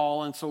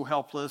small and so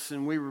helpless,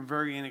 and we were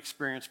very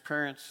inexperienced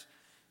parents.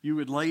 You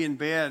would lay in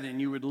bed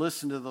and you would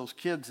listen to those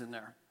kids in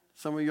there.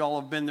 Some of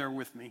y'all have been there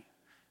with me.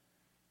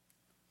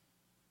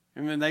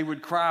 And when they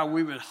would cry,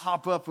 we would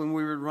hop up and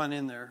we would run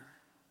in there.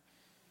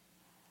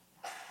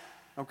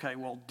 Okay,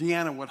 well,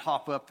 Deanna would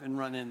hop up and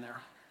run in there.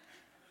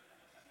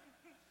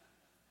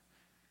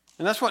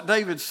 And that's what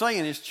David's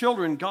saying. His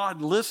children,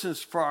 God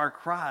listens for our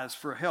cries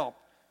for help.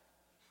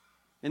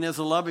 And as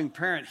a loving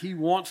parent, he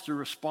wants to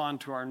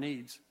respond to our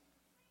needs.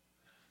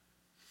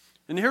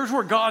 And here's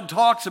where God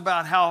talks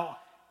about how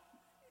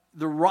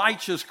the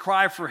righteous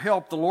cry for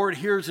help, the Lord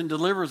hears and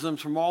delivers them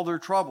from all their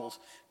troubles.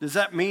 Does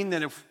that mean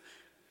that if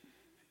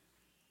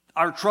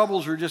our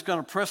troubles are just going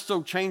to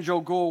presto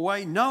changeo go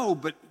away? No,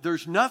 but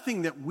there's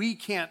nothing that we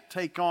can't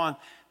take on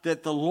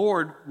that the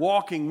Lord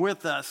walking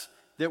with us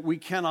that we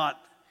cannot.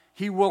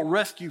 He will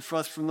rescue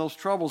us from those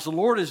troubles. The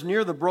Lord is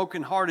near the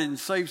brokenhearted and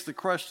saves the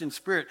crushed in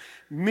spirit.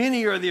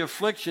 Many are the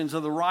afflictions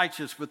of the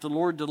righteous, but the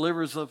Lord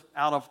delivers us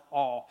out of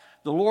all.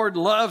 The Lord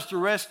loves to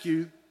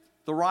rescue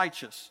the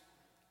righteous.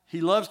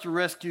 He loves to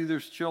rescue their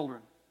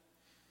children.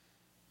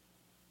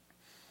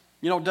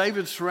 You know,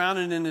 David's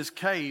surrounded in his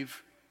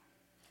cave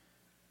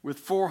with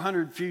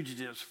 400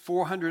 fugitives,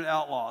 400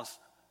 outlaws.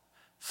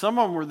 Some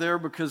of them were there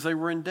because they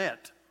were in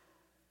debt.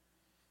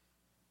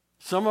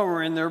 Some of them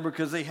were in there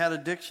because they had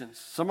addictions.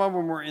 Some of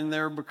them were in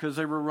there because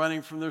they were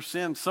running from their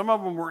sin. Some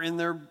of them were in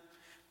there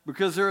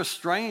because they're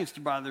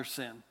estranged by their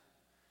sin.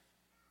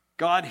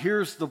 God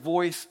hears the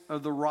voice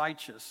of the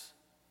righteous.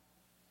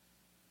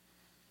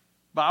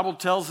 Bible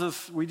tells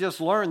us, we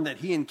just learned that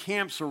he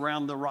encamps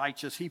around the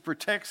righteous. He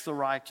protects the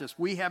righteous.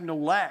 We have no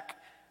lack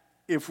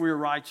if we're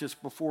righteous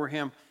before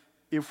him,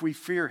 if we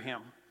fear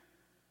him.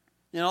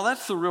 You know,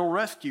 that's the real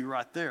rescue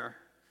right there.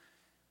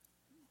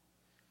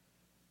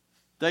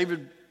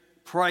 David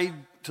prayed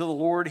to the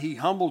Lord. He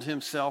humbled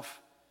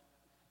himself.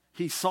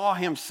 He saw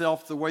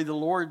himself the way the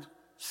Lord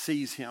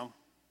sees him.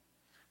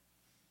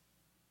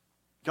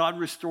 God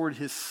restored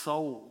his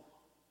soul.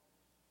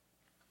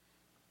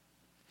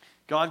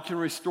 God can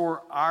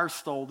restore our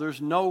soul.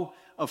 There's no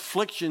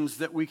afflictions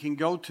that we can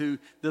go to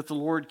that the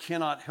Lord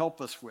cannot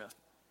help us with.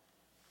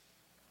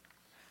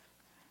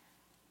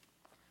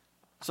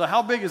 So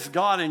how big is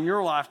God in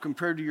your life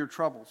compared to your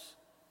troubles?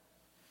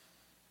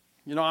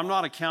 You know, I'm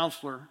not a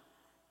counselor,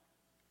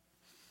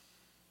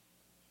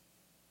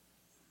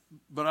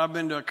 but I've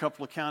been to a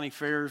couple of county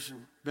fairs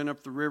and been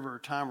up the river a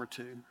time or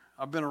two.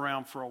 I've been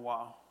around for a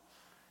while.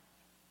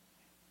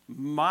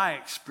 My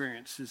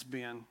experience has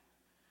been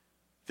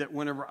that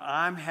whenever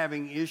I'm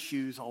having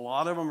issues, a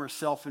lot of them are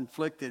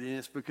self-inflicted, and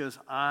it's because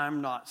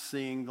I'm not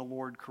seeing the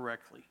Lord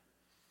correctly.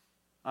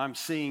 I'm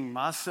seeing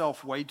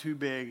myself way too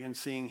big and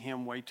seeing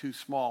him way too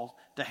small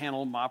to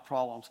handle my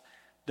problems.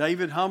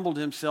 David humbled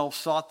himself,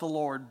 sought the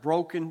Lord,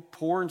 broken,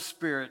 poor in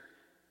spirit,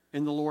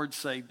 and the Lord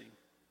saved him.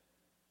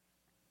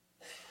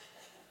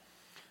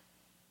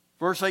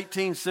 Verse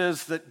 18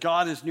 says that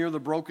God is near the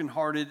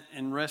brokenhearted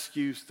and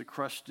rescues the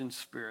crushed in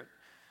spirit.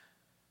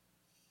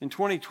 In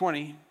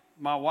 2020,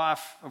 my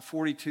wife of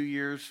 42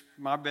 years,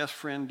 my best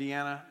friend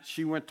Deanna,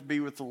 she went to be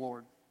with the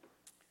Lord.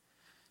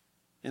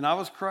 And I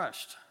was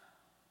crushed.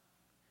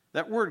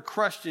 That word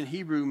crushed in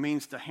Hebrew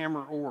means to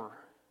hammer ore.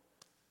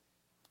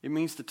 It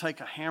means to take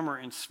a hammer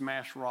and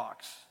smash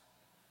rocks,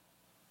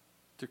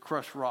 to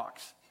crush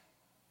rocks.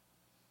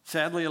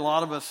 Sadly, a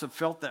lot of us have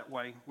felt that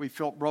way. We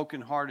felt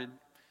brokenhearted.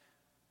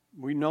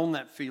 We've known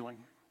that feeling.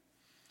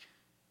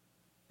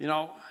 You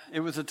know, it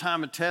was a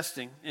time of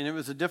testing, and it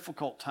was a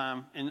difficult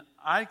time, and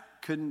I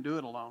couldn't do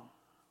it alone.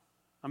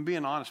 I'm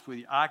being honest with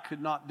you. I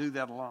could not do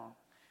that alone.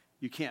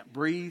 You can't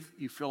breathe.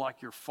 You feel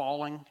like you're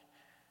falling.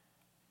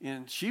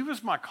 And she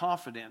was my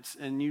confidence,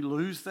 and you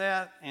lose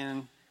that,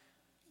 and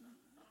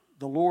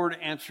the Lord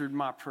answered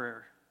my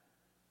prayer.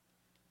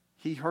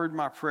 He heard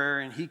my prayer,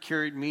 and he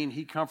carried me, and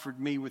he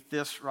comforted me with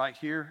this right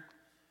here.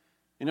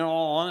 And in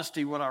all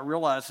honesty, what I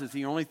realize is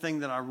the only thing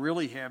that I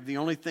really have, the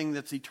only thing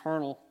that's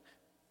eternal,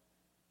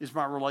 is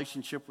my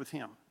relationship with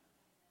him.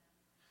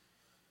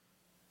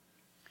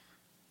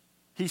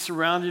 He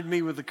surrounded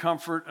me with the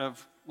comfort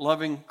of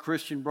loving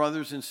Christian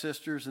brothers and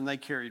sisters, and they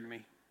carried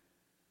me.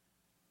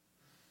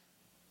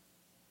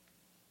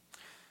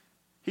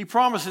 He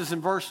promises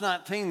in verse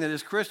 19 that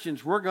as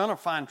Christians, we're going to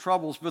find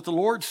troubles. But the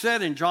Lord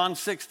said in John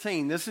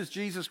 16, this is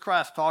Jesus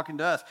Christ talking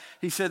to us.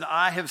 He said,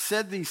 I have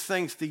said these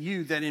things to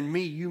you that in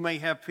me you may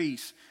have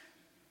peace.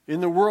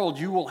 In the world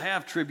you will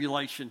have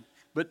tribulation,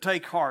 but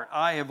take heart.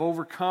 I have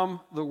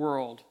overcome the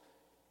world.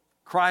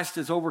 Christ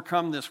has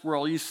overcome this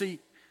world. You see,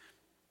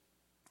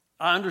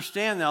 I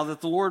understand now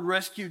that the Lord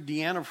rescued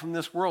Deanna from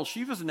this world.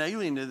 She was an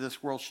alien to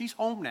this world. She's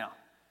home now.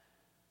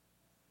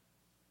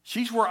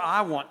 She's where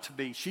I want to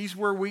be. She's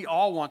where we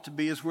all want to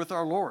be, is with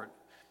our Lord.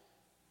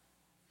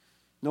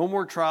 No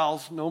more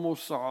trials, no more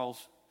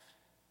sorrows.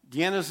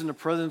 Deanna's in the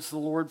presence of the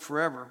Lord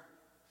forever.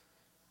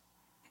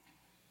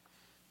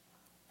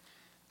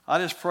 I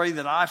just pray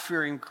that I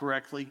fear him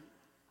correctly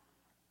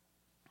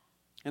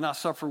and I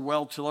suffer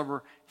well till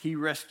ever he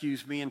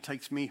rescues me and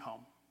takes me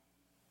home.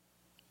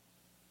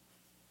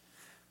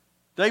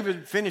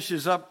 David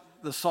finishes up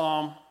the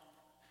psalm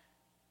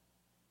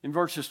in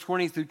verses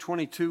 20 through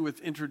 22 with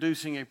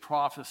introducing a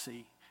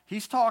prophecy.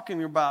 He's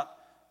talking about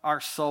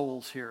our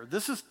souls here.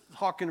 This is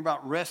talking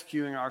about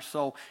rescuing our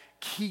soul.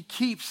 He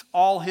keeps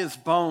all his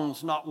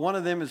bones, not one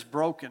of them is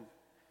broken.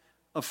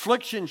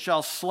 Affliction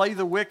shall slay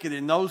the wicked,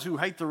 and those who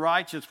hate the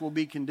righteous will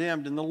be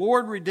condemned. And the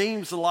Lord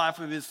redeems the life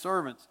of his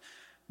servants.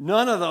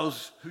 None of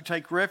those who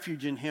take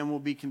refuge in him will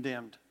be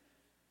condemned.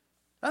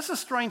 That's a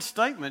strange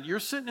statement. You're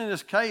sitting in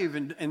this cave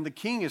and the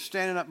king is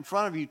standing up in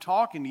front of you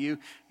talking to you,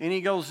 and he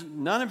goes,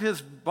 none of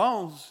his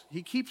bones,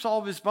 he keeps all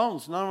of his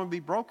bones, none of them will be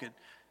broken.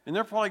 And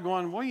they're probably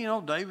going, well, you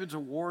know, David's a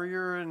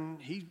warrior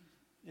and he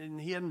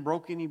hadn't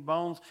broke any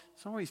bones.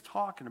 That's not what he's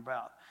talking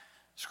about.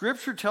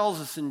 Scripture tells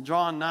us in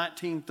John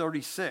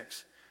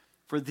 19:36,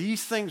 for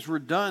these things were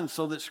done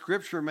so that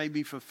Scripture may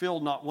be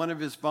fulfilled, not one of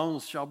his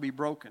bones shall be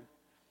broken.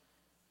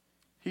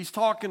 He's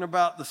talking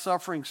about the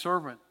suffering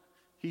servant.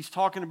 He's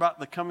talking about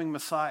the coming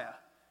Messiah.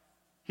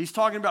 He's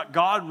talking about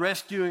God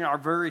rescuing our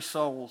very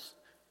souls.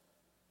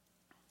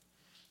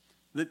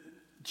 That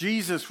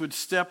Jesus would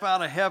step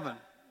out of heaven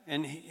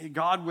and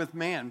God with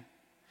man.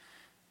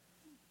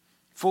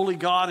 Fully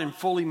God and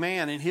fully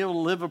man. And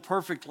he'll live a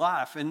perfect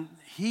life. And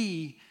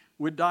he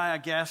would die a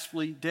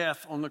ghastly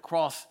death on the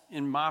cross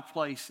in my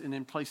place and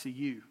in place of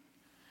you.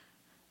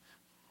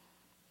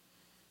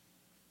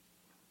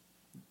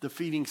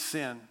 Defeating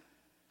sin.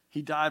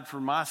 He died for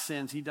my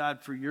sins. He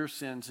died for your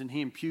sins. And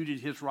he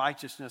imputed his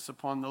righteousness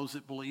upon those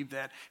that believe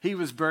that. He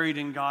was buried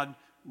and God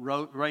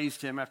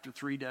raised him after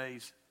 3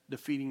 days,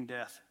 defeating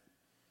death.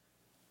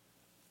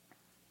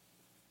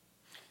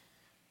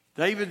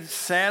 David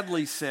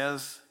sadly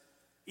says,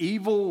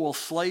 evil will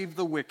slay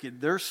the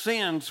wicked. Their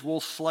sins will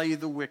slay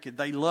the wicked.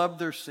 They love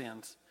their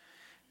sins.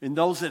 And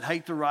those that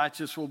hate the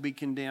righteous will be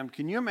condemned.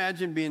 Can you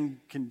imagine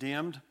being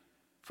condemned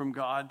from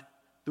God?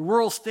 The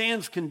world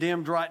stands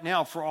condemned right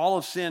now, for all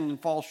of sin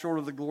and fall short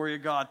of the glory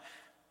of God.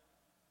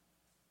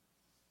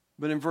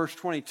 But in verse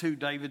 22,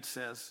 David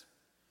says,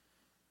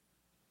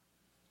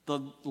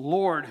 the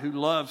Lord who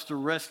loves to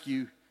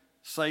rescue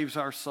saves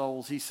our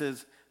souls. He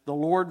says, the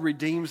Lord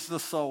redeems the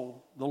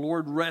soul. The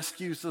Lord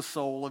rescues the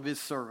soul of his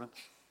servants.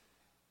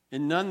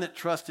 And none that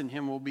trust in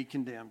him will be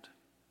condemned.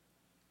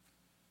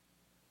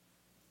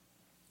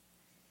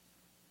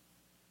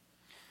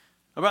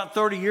 About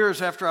 30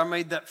 years after I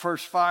made that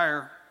first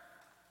fire,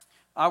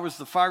 I was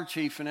the fire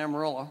chief in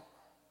Amarillo.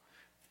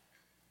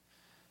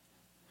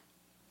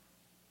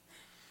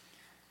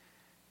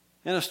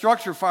 And a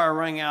structure fire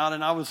rang out,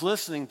 and I was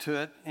listening to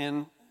it,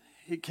 and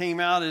it came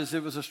out as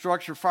it was a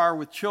structure fire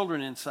with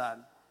children inside.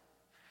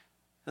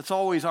 That's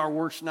always our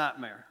worst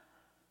nightmare.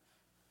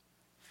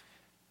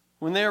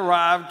 When they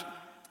arrived,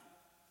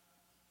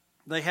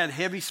 they had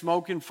heavy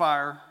smoke and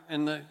fire,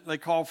 and they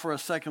called for a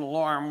second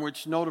alarm,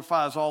 which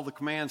notifies all the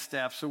command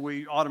staff, so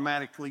we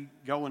automatically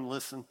go and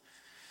listen.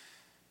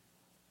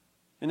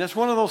 And that's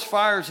one of those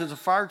fires as a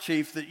fire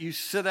chief that you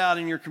sit out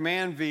in your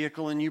command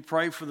vehicle and you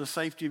pray for the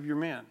safety of your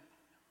men.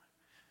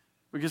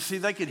 Because, see,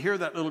 they could hear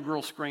that little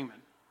girl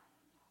screaming.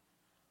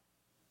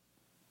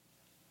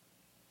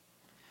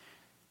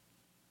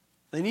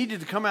 They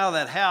needed to come out of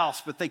that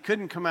house, but they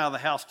couldn't come out of the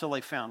house till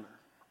they found her.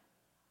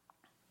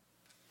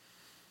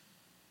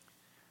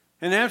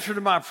 In answer to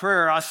my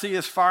prayer, I see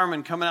this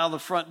fireman coming out of the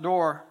front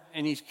door,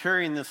 and he's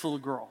carrying this little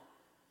girl.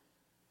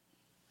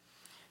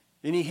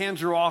 And he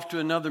hands her off to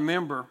another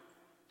member.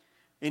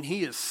 And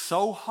he is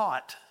so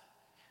hot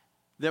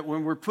that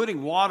when we're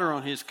putting water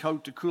on his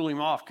coat to cool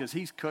him off, because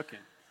he's cooking,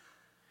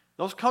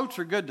 those coats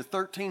are good to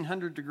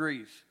 1,300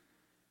 degrees.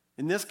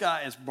 And this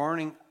guy is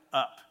burning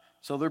up.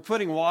 So they're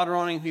putting water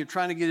on him. They're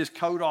trying to get his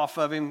coat off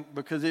of him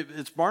because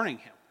it's burning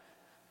him.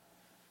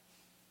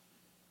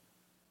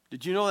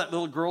 Did you know that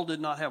little girl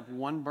did not have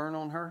one burn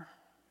on her?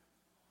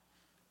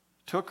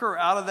 Took her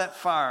out of that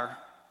fire,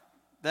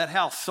 that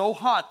house, so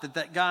hot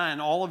that guy and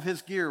all of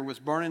his gear was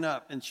burning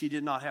up, and she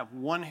did not have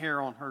one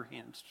hair on her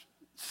hands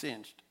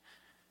singed.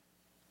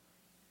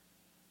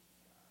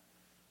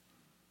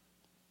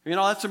 You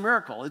know, that's a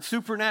miracle. It's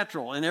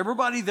supernatural, and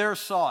everybody there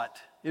saw it.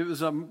 It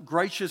was a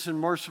gracious and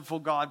merciful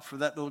God for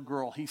that little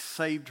girl. He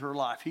saved her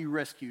life. He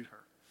rescued her.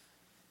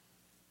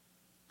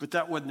 But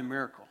that wasn't a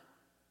miracle.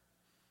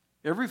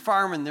 Every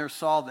fireman there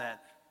saw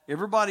that.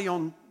 Everybody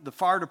on the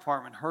fire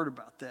department heard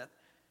about that.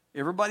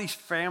 Everybody's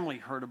family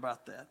heard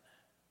about that.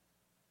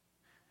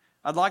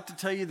 I'd like to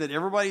tell you that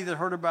everybody that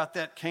heard about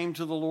that came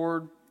to the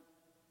Lord,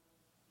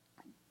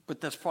 but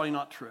that's probably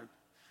not true.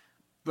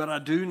 But I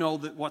do know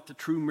that what the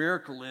true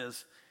miracle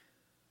is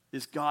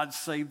God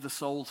saved the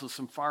souls of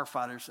some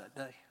firefighters that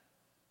day.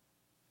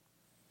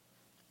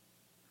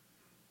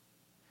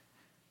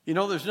 You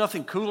know, there's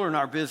nothing cooler in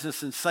our business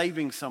than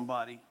saving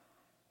somebody,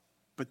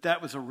 but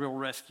that was a real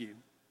rescue.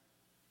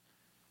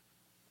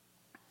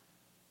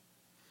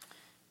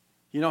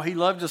 You know, he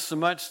loved us so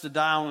much to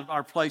die on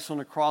our place on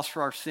the cross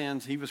for our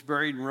sins. He was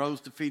buried and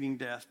rose, defeating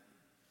death.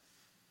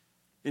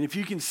 And if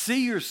you can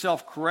see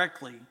yourself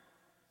correctly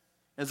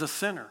as a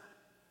sinner,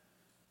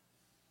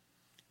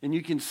 and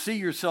you can see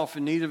yourself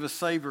in need of a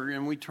Savior,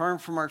 and we turn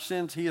from our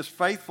sins, he is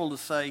faithful to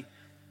say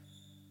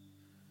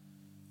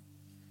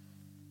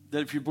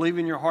that if you believe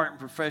in your heart and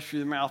profess through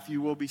the mouth,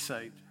 you will be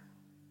saved.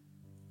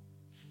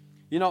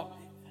 You know,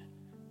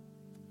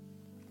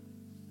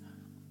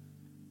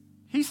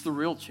 he's the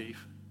real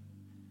chief.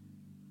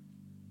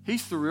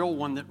 He's the real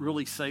one that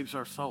really saves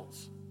our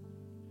souls.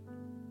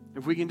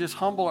 If we can just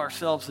humble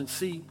ourselves and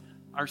see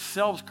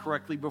ourselves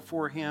correctly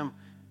before him,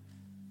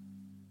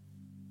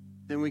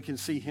 then we can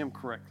see him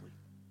correctly.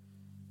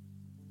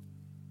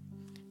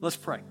 Let's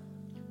pray.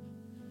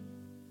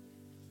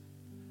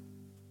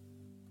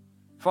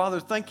 Father,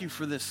 thank you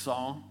for this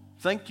song.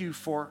 Thank you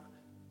for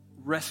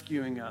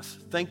rescuing us.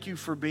 Thank you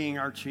for being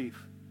our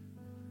chief.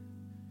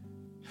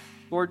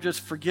 Lord,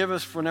 just forgive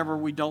us whenever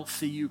we don't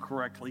see you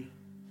correctly.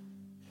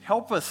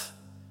 Help us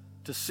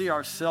to see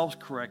ourselves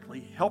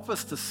correctly. Help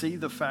us to see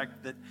the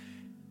fact that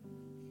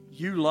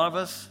you love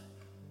us,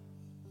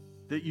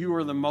 that you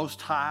are the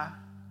Most High,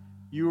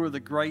 you are the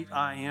great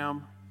I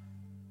am,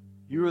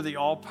 you are the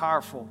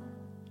all-powerful,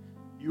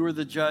 you are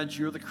the judge,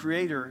 you're the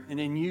creator, and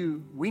in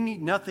you, we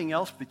need nothing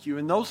else but you.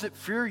 And those that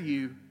fear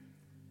you,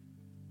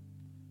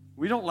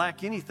 we don't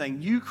lack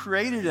anything. You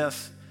created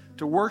us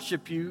to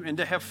worship you and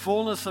to have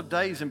fullness of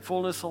days and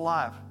fullness of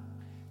life.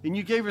 And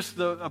you gave us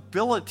the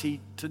ability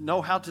to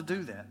know how to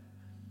do that.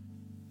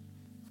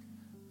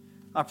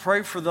 I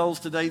pray for those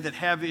today that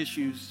have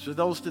issues, for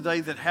those today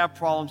that have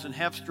problems and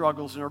have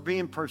struggles and are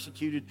being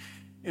persecuted.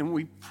 And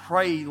we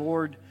pray,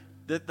 Lord,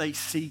 that they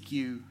seek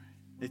you,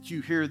 that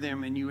you hear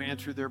them and you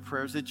answer their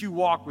prayers, that you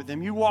walk with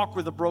them. You walk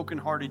with the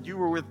brokenhearted. You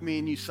were with me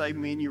and you saved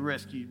me and you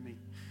rescued me.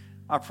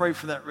 I pray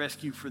for that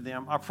rescue for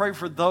them. I pray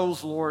for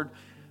those, Lord,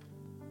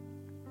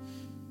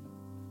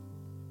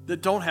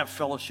 that don't have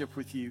fellowship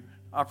with you.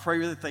 I pray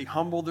that they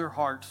humble their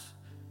hearts,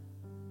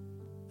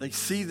 they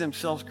see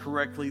themselves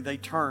correctly, they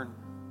turn,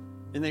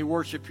 and they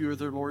worship you as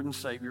their Lord and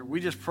Savior.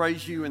 We just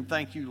praise you and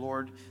thank you,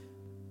 Lord.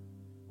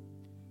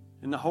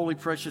 In the holy,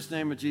 precious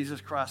name of Jesus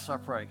Christ, I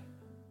pray.